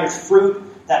desires fruit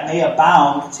that may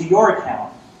abound to your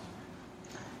account.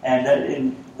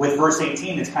 And with verse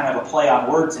 18, it's kind of a play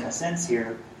on words in a sense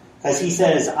here. Because he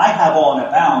says, I have all and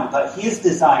abound, but his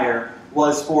desire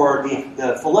was for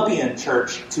the Philippian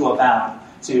church to abound,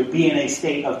 to be in a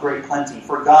state of great plenty,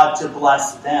 for God to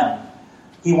bless them.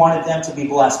 He wanted them to be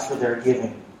blessed for their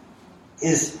giving.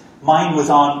 His mind was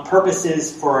on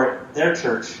purposes for their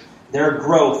church, their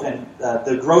growth, and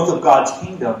the growth of God's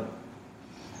kingdom.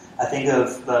 I think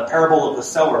of the parable of the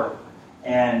sower,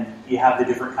 and you have the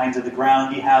different kinds of the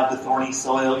ground. You have the thorny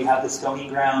soil, you have the stony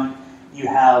ground, you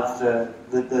have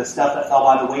the stuff that fell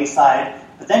by the wayside,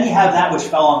 but then you have that which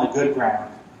fell on the good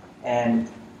ground. And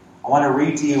I want to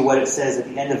read to you what it says at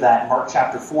the end of that, Mark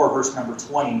chapter 4, verse number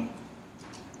 20,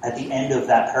 at the end of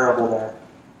that parable there,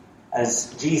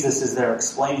 as Jesus is there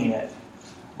explaining it.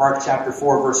 Mark chapter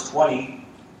 4, verse 20,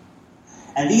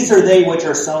 and these are they which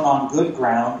are sown on good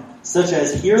ground, such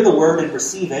as hear the word and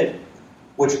receive it,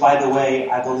 which, by the way,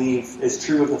 I believe is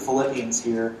true of the Philippians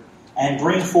here, and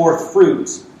bring forth fruit,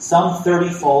 some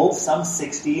 30-fold, some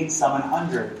 60, and some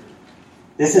 100.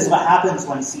 This is what happens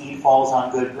when seed falls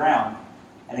on good ground.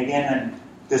 And again,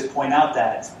 I just point out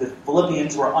that the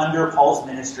Philippians were under Paul's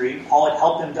ministry. Paul had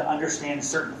helped them to understand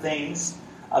certain things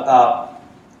about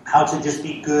how to just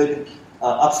be good,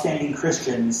 upstanding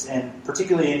Christians, and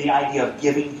particularly in the idea of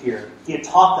giving here. He had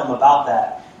taught them about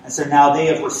that. And so now they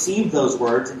have received those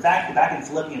words. In fact, back in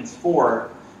Philippians 4,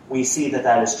 we see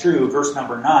that is true. Verse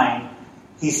number 9,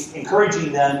 he's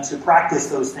encouraging them to practice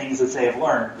those things which they have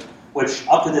learned. which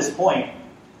up to this point,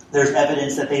 there's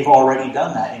evidence that they've already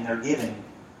done that in their giving.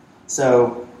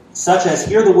 So, such as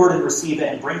hear the word and receive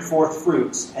it and bring forth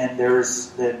fruits, and there's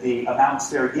the amounts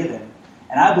they're given.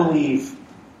 And I believe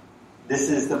this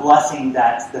is the blessing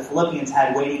that the Philippians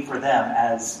had waiting for them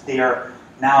as they are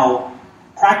now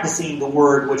practicing the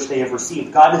word which they have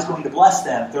received. God is going to bless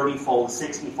them 30-fold,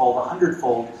 60-fold,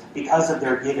 100-fold because of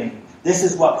their giving. This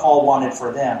is what Paul wanted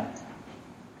for them.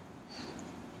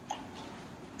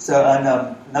 So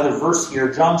another verse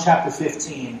here, John chapter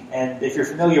 15. And if you're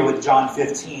familiar with John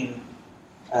 15,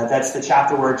 that's the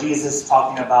chapter where Jesus is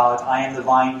talking about, I am the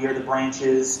vine, ye are the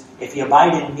branches. If ye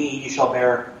abide in me, ye shall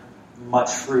bear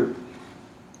much fruit.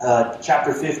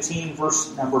 Chapter 15,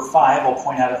 verse number 5, I'll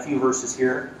point out a few verses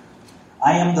here.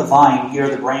 I am the vine, ye are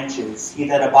the branches. He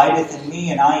that abideth in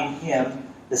me, and I in him,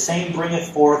 the same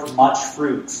bringeth forth much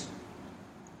fruit.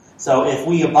 So if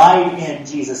we abide in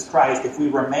Jesus Christ, if we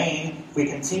remain, if we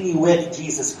continue with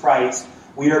Jesus Christ,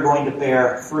 we are going to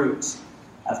bear fruit.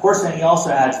 Of course, then he also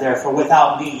adds there, for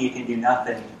without me you can do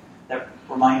nothing. That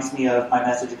reminds me of my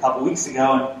message a couple weeks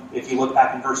ago, and if you look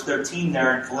back in verse 13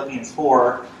 there in Philippians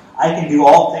 4, I can do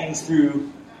all things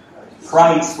through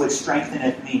Christ which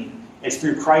strengtheneth me. It's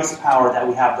through Christ's power that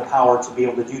we have the power to be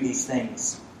able to do these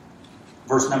things.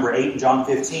 Verse number 8 in John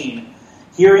 15,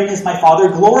 herein is my Father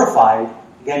glorified.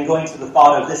 Again, going to the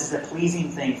thought of this is a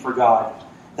pleasing thing for God,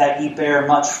 that ye bear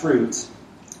much fruit,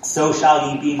 so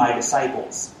shall ye be my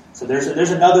disciples. So there's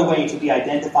another way to be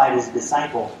identified as a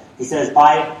disciple. He says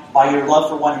by your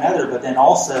love for one another, but then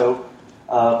also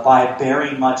by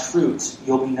bearing much fruit,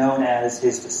 you'll be known as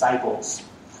his disciples.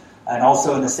 And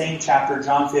also in the same chapter,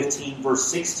 John 15, verse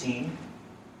 16,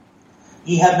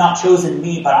 ye have not chosen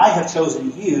me, but I have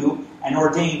chosen you and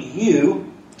ordained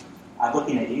you, I'm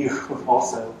looking at you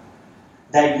also,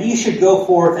 that ye should go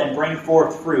forth and bring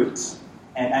forth fruit.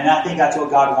 And I think that's what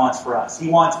God wants for us. He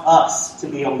wants us to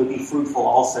be able to be fruitful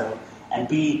also and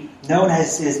be known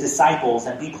as his disciples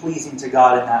and be pleasing to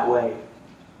God in that way.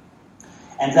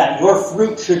 And that your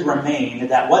fruit should remain,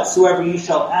 that whatsoever ye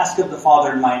shall ask of the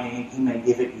Father in my name, he may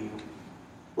give it you.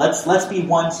 Let's be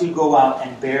one to go out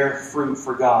and bear fruit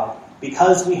for God.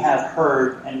 Because we have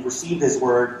heard and received his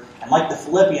word, and like the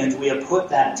Philippians, we have put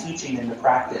that teaching into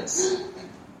practice.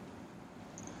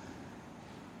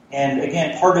 And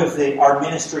again, part of our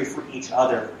ministry for each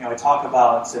other, I talk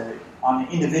about on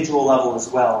an individual level as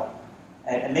well,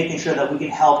 and making sure that we can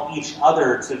help each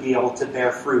other to be able to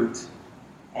bear fruit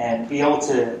and be able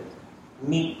to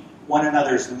meet one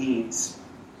another's needs.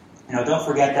 Don't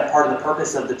forget that part of the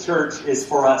purpose of the church is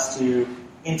for us to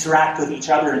interact with each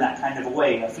other in that kind of a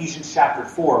way. Ephesians chapter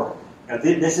 4,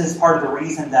 this is part of the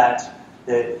reason that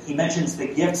he mentions the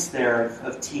gifts there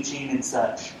of teaching and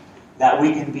such, that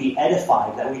we can be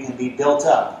edified, that we can be built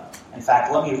up. In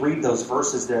fact, let me read those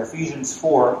verses there. Ephesians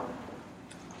 4,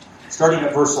 starting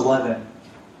at verse 11.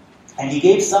 And he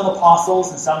gave some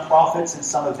apostles and some prophets and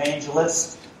some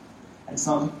evangelists and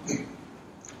some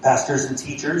pastors and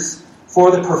teachers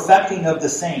for the perfecting of the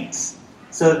saints.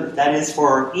 So that is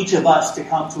for each of us to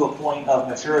come to a point of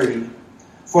maturity.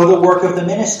 For the work of the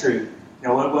ministry.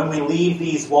 When we leave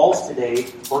these walls today,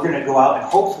 we're going to go out and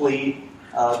hopefully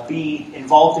be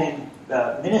involved in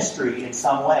ministry in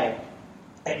some way.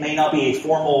 It may not be a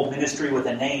formal ministry with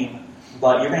a name,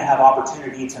 but you're going to have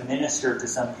opportunity to minister to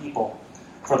some people.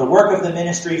 For the work of the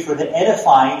ministry, for the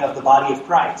edifying of the body of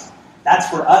Christ. That's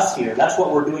for us here. That's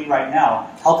what we're doing right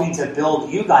now, helping to build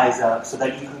you guys up so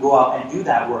that you can go out and do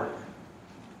that work.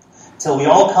 Till we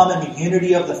all come in the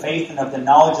unity of the faith and of the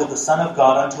knowledge of the Son of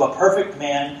God, unto a perfect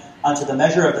man, unto the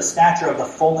measure of the stature of the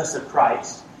fullness of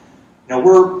Christ.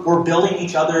 We're building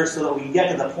each other so that we can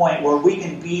get to the point where we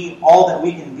can be all that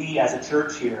we can be as a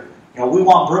church here. We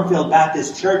want Broomfield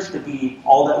Baptist Church to be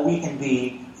all that we can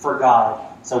be for God.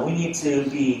 So we need to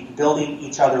be building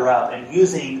each other up and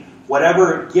using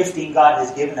whatever gifting God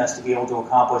has given us to be able to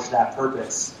accomplish that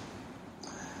purpose.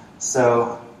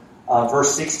 So,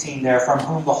 verse 16 there, from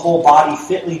whom the whole body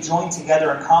fitly joined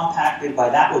together and compacted by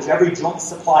that which every joint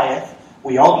supplieth,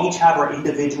 we all each have our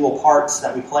individual parts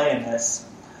that we play in this,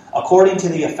 according to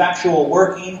the effectual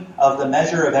working of the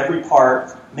measure of every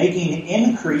part, making an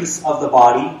increase of the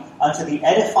body unto the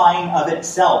edifying of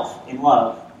itself in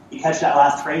love. You catch that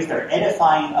last phrase there,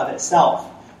 edifying of itself.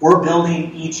 We're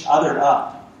building each other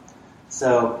up.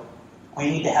 So we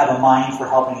need to have a mind for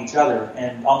helping each other.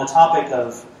 And on the topic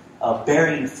of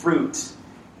bearing fruit,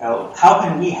 how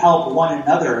can we help one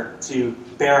another to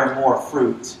bear more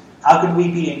fruit? How can we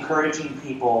be encouraging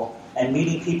people and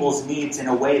meeting people's needs in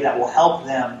a way that will help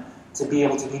them to be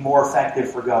able to be more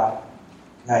effective for God?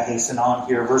 And I hasten on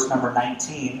here, verse number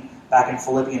 19, back in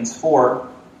Philippians 4.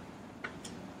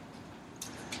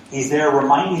 He's there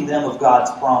reminding them of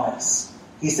God's promise.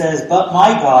 He says, "But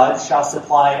my God shall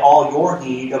supply all your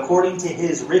need according to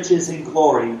his riches in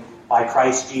glory by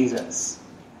Christ Jesus."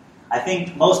 I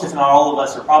think most, if not all of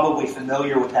us, are probably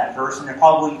familiar with that verse, and have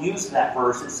probably used that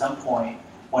verse at some point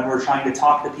when we're trying to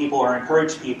talk to people or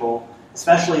encourage people,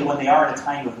 especially when they are in a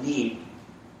time of need.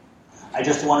 I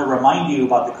just want to remind you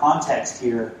about the context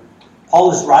here.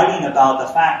 Paul is writing about the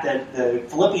fact that the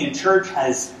Philippian church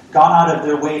has gone out of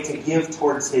their way to give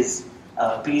towards his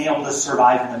being able to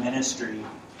survive in the ministry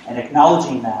and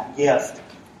acknowledging that gift.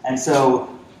 And so,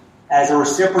 as a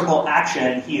reciprocal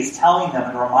action, he is telling them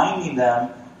and reminding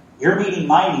them, you're meeting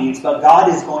my needs, but God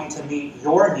is going to meet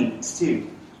your needs too.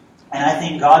 And I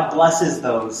think God blesses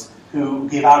those who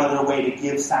give out of their way to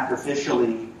give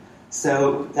sacrificially,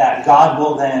 so that God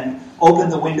will then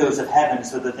open the windows of heaven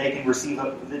so that they can receive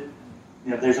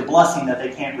there's a blessing that they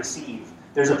can't receive.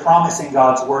 There's a promise in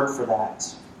God's word for that.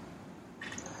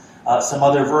 Some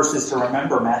other verses to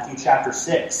remember, Matthew chapter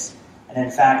 6. And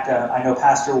in fact, I know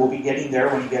Pastor will be getting there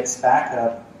when he gets back,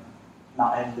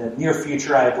 not in the near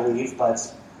future, I believe,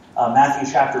 but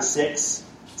Matthew chapter 6,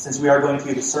 since we are going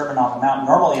through the Sermon on the Mount,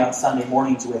 normally on Sunday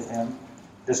mornings with him,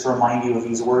 just to remind you of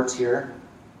these words here.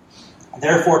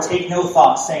 "Therefore take no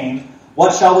thought, saying,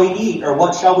 what shall we eat, or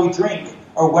what shall we drink,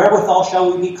 or wherewithal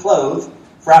shall we be clothed?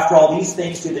 For after all these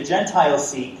things do the Gentiles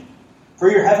seek. For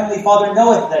your heavenly Father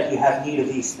knoweth that you have need of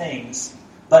these things.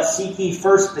 But seek ye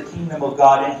first the kingdom of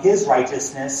God and his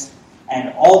righteousness,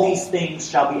 and all these things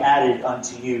shall be added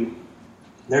unto you."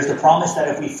 There's the promise that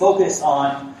if we focus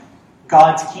on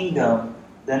God's kingdom,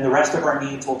 then the rest of our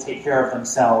needs will take care of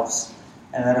themselves.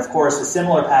 And then, of course, a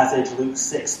similar passage, Luke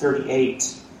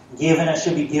 6:38. "Give, and it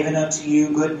shall be given unto you,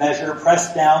 good measure,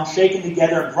 pressed down, shaken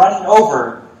together, and running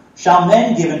over, shall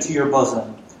men give into your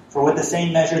bosom. For with the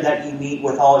same measure that ye meet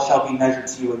withal, it shall be measured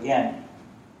to you again."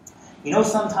 You know,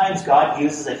 sometimes God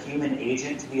uses a human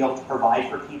agent to be able to provide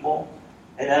for people.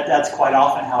 And that's quite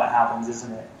often how it happens,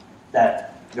 isn't it?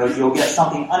 That you'll get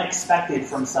something unexpected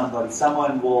from somebody.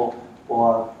 Someone will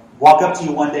walk up to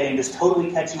you one day and just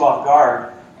totally catch you off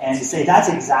guard and say, "That's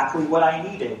exactly what I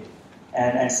needed."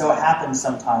 And so it happens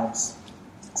sometimes.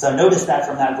 So notice that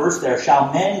from that verse there,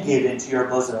 "Shall men give into your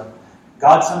bosom?"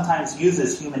 God sometimes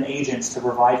uses human agents to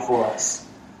provide for us.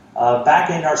 Back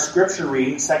in our scripture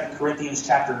reading, 2 Corinthians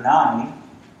chapter 9,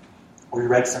 we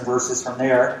read some verses from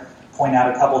there, point out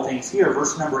a couple things here.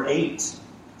 Verse number 8,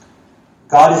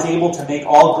 "God is able to make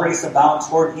all grace abound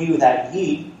toward you, that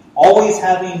ye, always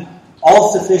having all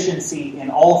sufficiency in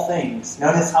all things."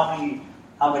 Notice how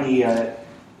many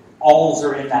alls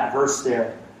are in that verse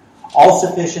there. "All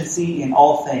sufficiency in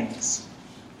all things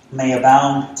may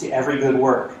abound to every good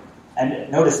work."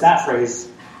 And notice that phrase,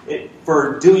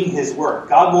 for doing his work.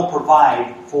 God will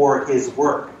provide for his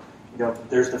work.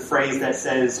 There's the phrase that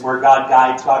says, "Where God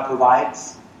guides, God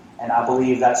provides." And I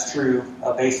believe that's true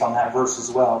based on that verse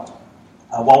as well.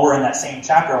 While we're in that same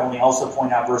chapter, I want to also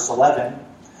point out verse 11.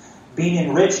 "Being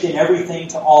enriched in everything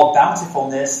to all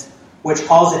bountifulness, which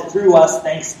causeth through us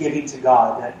thanksgiving to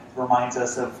God." That reminds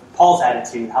us of Paul's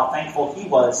attitude, how thankful he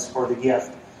was for the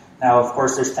gift. Now, of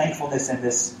course, there's thankfulness in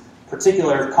this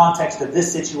particular context of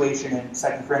this situation in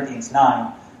 2 Corinthians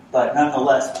 9, but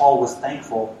nonetheless, Paul was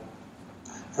thankful.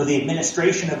 "For the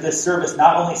administration of this service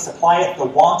not only supplieth the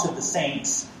want of the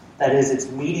saints," that is, it's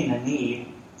meeting a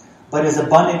need, "but is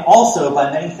abundant also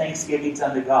by many thanksgivings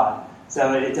unto God."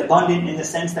 So it's abundant in the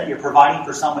sense that you're providing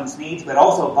for someone's needs, but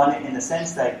also abundant in the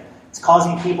sense that it's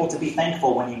causing people to be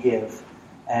thankful when you give.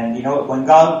 And when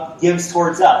God gives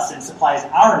towards us and supplies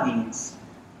our needs,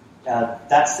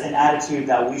 that's an attitude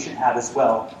that we should have as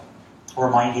well. I'll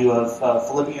remind you of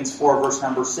Philippians 4, verse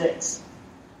number 6.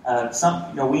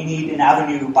 We need an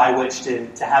avenue by which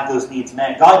to have those needs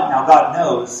met. God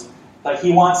knows, but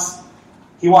He wants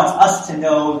us to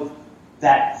know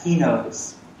that He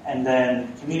knows, and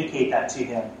then communicate that to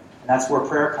Him. And that's where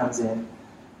prayer comes in.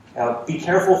 Be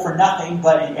careful for nothing,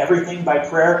 but in everything by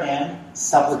prayer and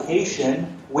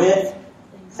supplication with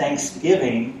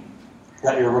thanksgiving,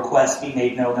 that your requests be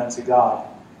made known unto God.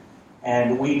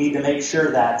 And we need to make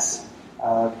sure that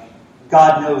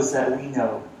God knows that we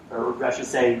know, or I should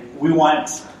say, we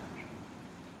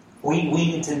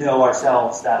need to know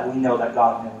ourselves that we know that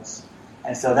God knows.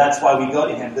 And so that's why we go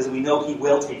to Him, because we know He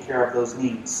will take care of those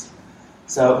needs.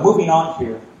 So moving on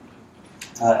here,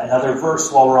 another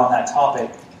verse while we're on that topic,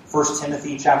 1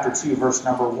 Timothy chapter 2, verse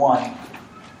number 1.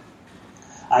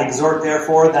 "I exhort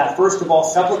therefore that first of all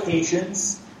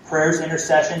supplications, prayers,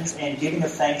 intercessions, and giving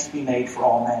of thanks be made for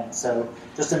all men." So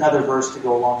just another verse to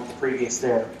go along with the previous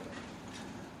there.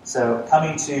 So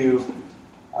coming to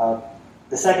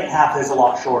the second half is a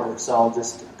lot shorter, so I'll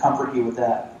just comfort you with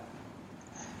that.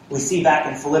 we see back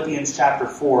in Philippians chapter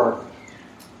 4,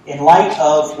 in light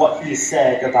of what he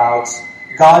said about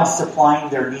God supplying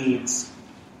their needs,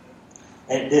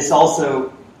 and this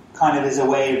also kind of is a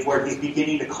way of where he's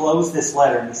beginning to close this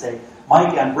letter, and he say,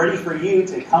 Mike, I'm ready for you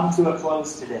to come to a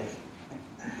close today.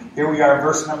 Here we are in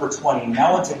verse number 20.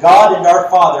 Now unto God and our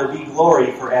Father be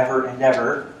glory forever and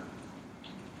ever.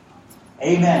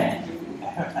 Amen.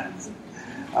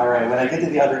 All right, when I get to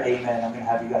the other amen, I'm going to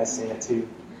have you guys say it too.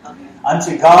 Okay.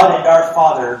 Unto God and our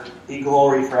Father be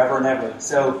glory forever and ever.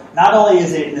 So not only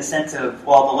is it in the sense of,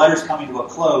 well, the letter's coming to a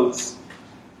close,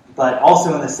 but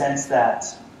also in the sense that,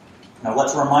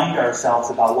 let's remind ourselves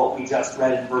about what we just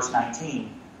read in verse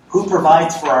 19. Who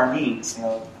provides for our needs?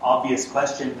 Obvious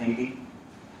question maybe,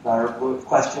 or a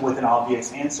question with an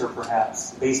obvious answer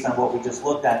perhaps, based on what we just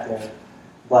looked at there.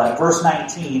 But verse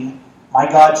 19, my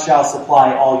God shall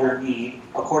supply all your need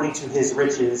according to his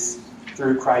riches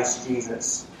through Christ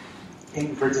Jesus.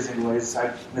 In riches and ways,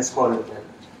 I misquoted it there.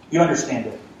 You understand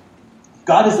it.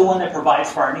 God is the one that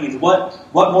provides for our needs. What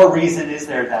more reason is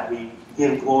there that we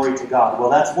give glory to God? Well,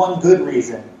 that's one good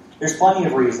reason. There's plenty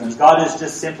of reasons. God is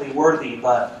just simply worthy,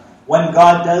 but when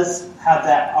God does have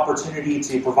that opportunity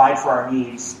to provide for our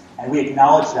needs, and we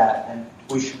acknowledge that, and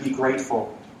we should be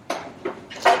grateful.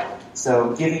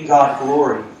 So, giving God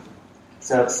glory.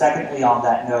 So, secondly on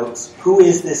that note, who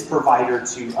is this provider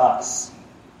to us?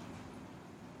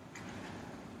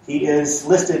 He is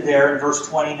listed there in verse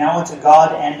 20. Now unto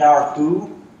God and our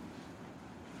who?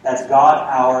 That's God,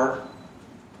 our,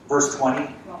 verse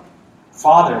 20,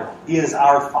 Father. He is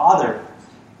our Father.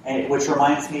 And, which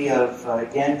reminds me of,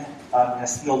 again, I'm going to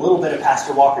steal a little bit of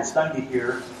Pastor Walker's thunder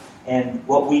here, and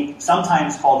what we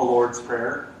sometimes call the Lord's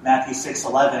Prayer, Matthew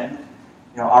 6:11.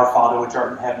 Our Father which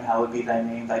art in heaven, hallowed be thy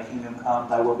name, thy kingdom come,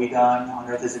 thy will be done, on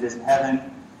earth as it is in heaven.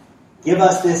 Give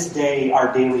us this day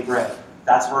our daily bread.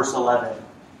 That's verse 11.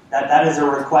 That is a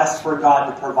request for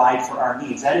God to provide for our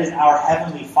needs. That is our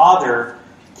Heavenly Father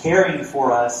caring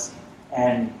for us,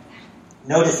 and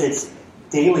notice it's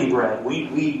daily bread.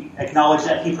 We acknowledge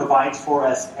that he provides for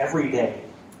us every day.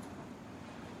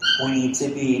 We need to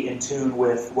be in tune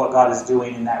with what God is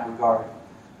doing in that regard.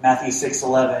 Matthew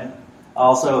 6:11.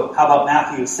 Also, how about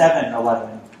Matthew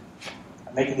 7:11?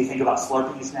 Making me think about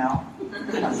Slurpees now.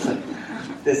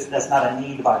 That's not a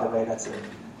need, by the way. That's it.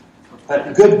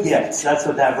 But good gifts. That's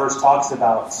what that verse talks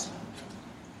about.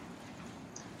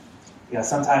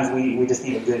 Sometimes we just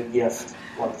need a good gift.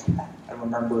 Like I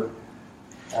remember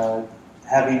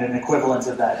having an equivalent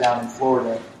of that down in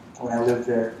Florida when I lived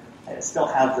there. I still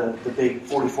have the big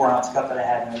 44-ounce cup that I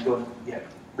had, and I'd go and get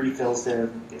refills there,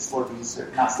 get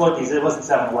Slurpees. Not Slurpees, it wasn't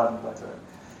 7-Eleven, but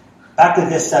back to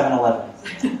this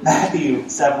 7-Eleven. Matthew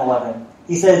 7:11.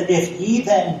 He says, if ye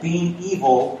then being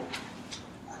evil,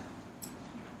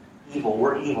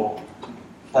 we're evil.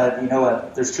 But you know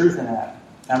what? There's truth in that.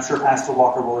 I'm sure Pastor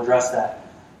Walker will address that.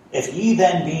 If ye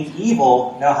then being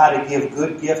evil know how to give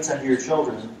good gifts unto your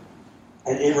children,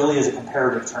 it really is a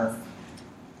comparative term.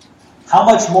 How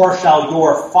much more shall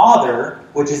your Father,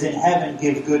 which is in heaven,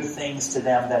 give good things to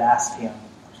them that ask him?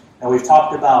 Now we've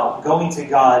talked about going to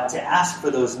God to ask for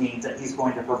those needs that he's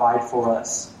going to provide for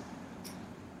us.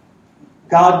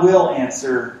 God will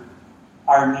answer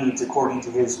our needs according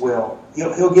to his will.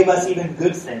 He'll give us even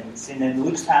good things. And in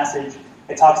Luke's passage,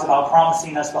 it talks about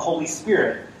promising us the Holy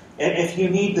Spirit. If you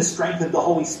need the strength of the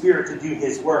Holy Spirit to do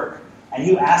his work, and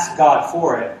you ask God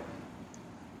for it,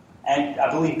 and I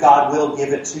believe God will give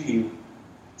it to you.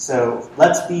 So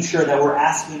let's be sure that we're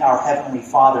asking our Heavenly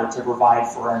Father to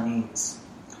provide for our needs.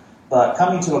 But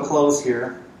coming to a close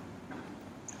here,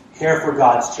 care for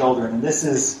God's children. And this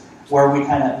is where we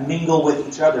kind of mingle with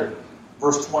each other.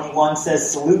 Verse 21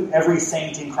 says, salute every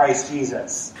saint in Christ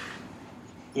Jesus.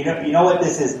 You know what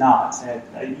this is not.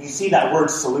 You see that word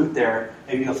salute there.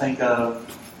 Maybe you'll think of,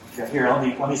 here,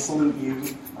 let me salute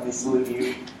you. Let me salute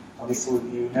you. Let me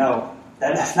salute you. No,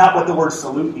 that's not what the word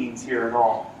salute means here at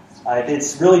all.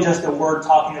 It's really just a word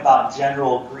talking about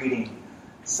general greeting.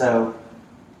 So,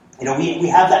 we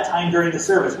have that time during the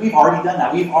service. We've already done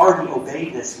that. We've already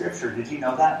obeyed this scripture. Did you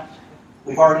know that?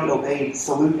 We've already obeyed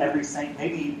salute every saint.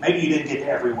 Maybe you didn't get to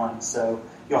everyone, so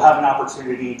you'll have an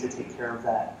opportunity to take care of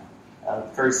that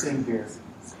very soon here.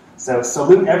 So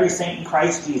salute every saint in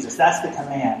Christ Jesus. That's the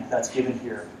command that's given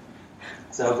here.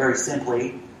 So very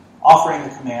simply, offering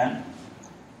the command.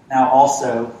 Now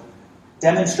also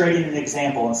demonstrating an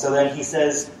example. And so then he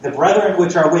says, the brethren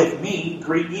which are with me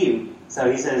greet you.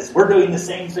 So he says, we're doing the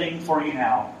same thing for you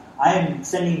now. I am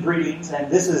sending greetings,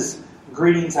 and this is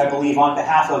greetings, I believe, on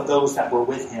behalf of those that were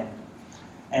with him.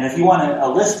 And if you want a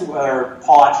list where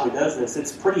Paul actually does this,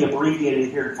 it's pretty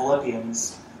abbreviated here in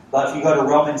Philippians. But if you go to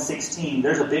Romans 16,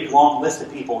 there's a big long list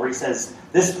of people where he says,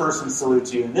 this person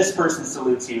salutes you, and this person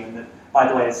salutes you. And by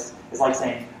the way, it's like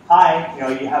saying, hi.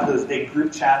 You have those big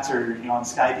group chats, or on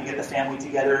Skype you get the family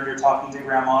together and you're talking to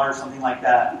grandma or something like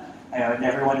that. And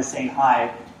everyone is saying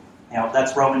hi.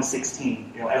 That's Romans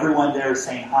 16. Everyone there is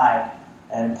saying hi.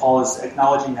 And Paul is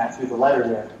acknowledging that through the letter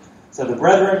there. So the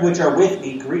brethren which are with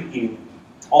me greet you.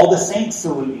 All the saints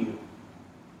salute you.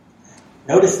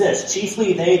 Notice this,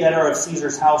 chiefly they that are of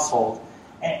Caesar's household.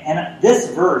 And this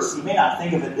verse, you may not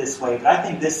think of it this way, but I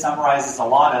think this summarizes a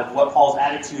lot of what Paul's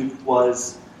attitude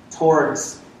was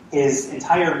towards his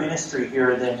entire ministry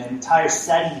here, the entire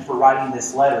setting for writing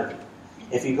this letter.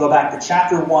 If you go back to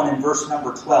chapter 1 and verse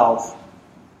number 12,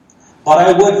 But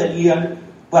I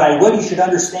would you should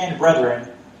understand, brethren,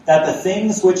 that the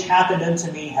things which happened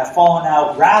unto me have fallen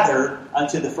out rather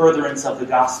unto the furtherance of the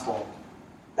gospel.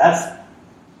 That's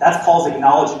Paul's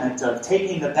acknowledgement of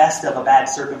taking the best of a bad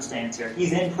circumstance here.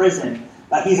 He's in prison,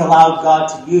 but he's allowed God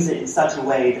to use it in such a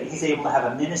way that he's able to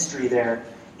have a ministry there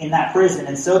in that prison.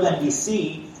 And so then we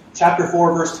see chapter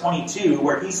 4, verse 22,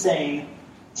 where he's saying,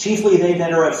 chiefly they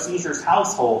that are of Caesar's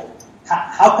household.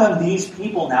 How come these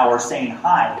people now are saying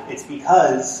hi? It's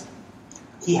because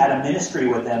he had a ministry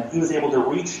with them. He was able to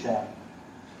reach them.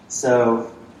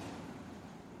 So,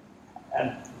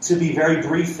 to be very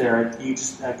brief there, you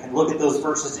just can look at those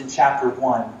verses in chapter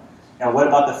 1. Now, what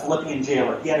about the Philippian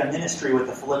jailer? He had a ministry with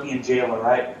the Philippian jailer,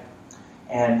 right?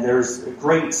 And there's a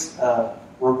great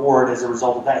reward as a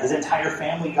result of that. His entire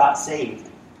family got saved.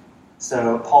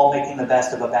 So, Paul making the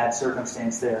best of a bad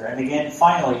circumstance there. And again,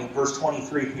 finally, verse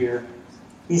 23 here,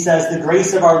 he says, the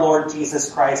grace of our Lord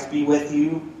Jesus Christ be with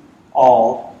you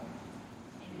all.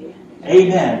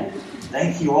 Amen.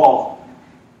 Thank you all.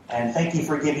 And thank you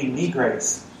for giving me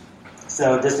grace.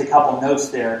 So just a couple notes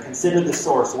there. Consider the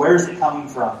source. Where is it coming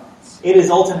from? It is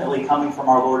ultimately coming from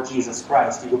our Lord Jesus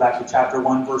Christ. You go back to chapter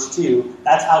 1, verse 2.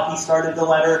 That's how he started the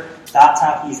letter. That's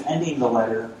how he's ending the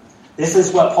letter. This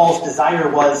is what Paul's desire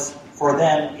was for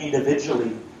them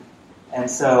individually. And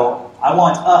so I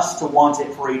want us to want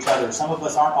it for each other. Some of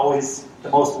us aren't always the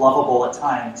most lovable at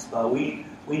times, but we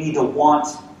need to want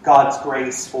God's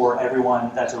grace for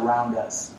everyone that's around us.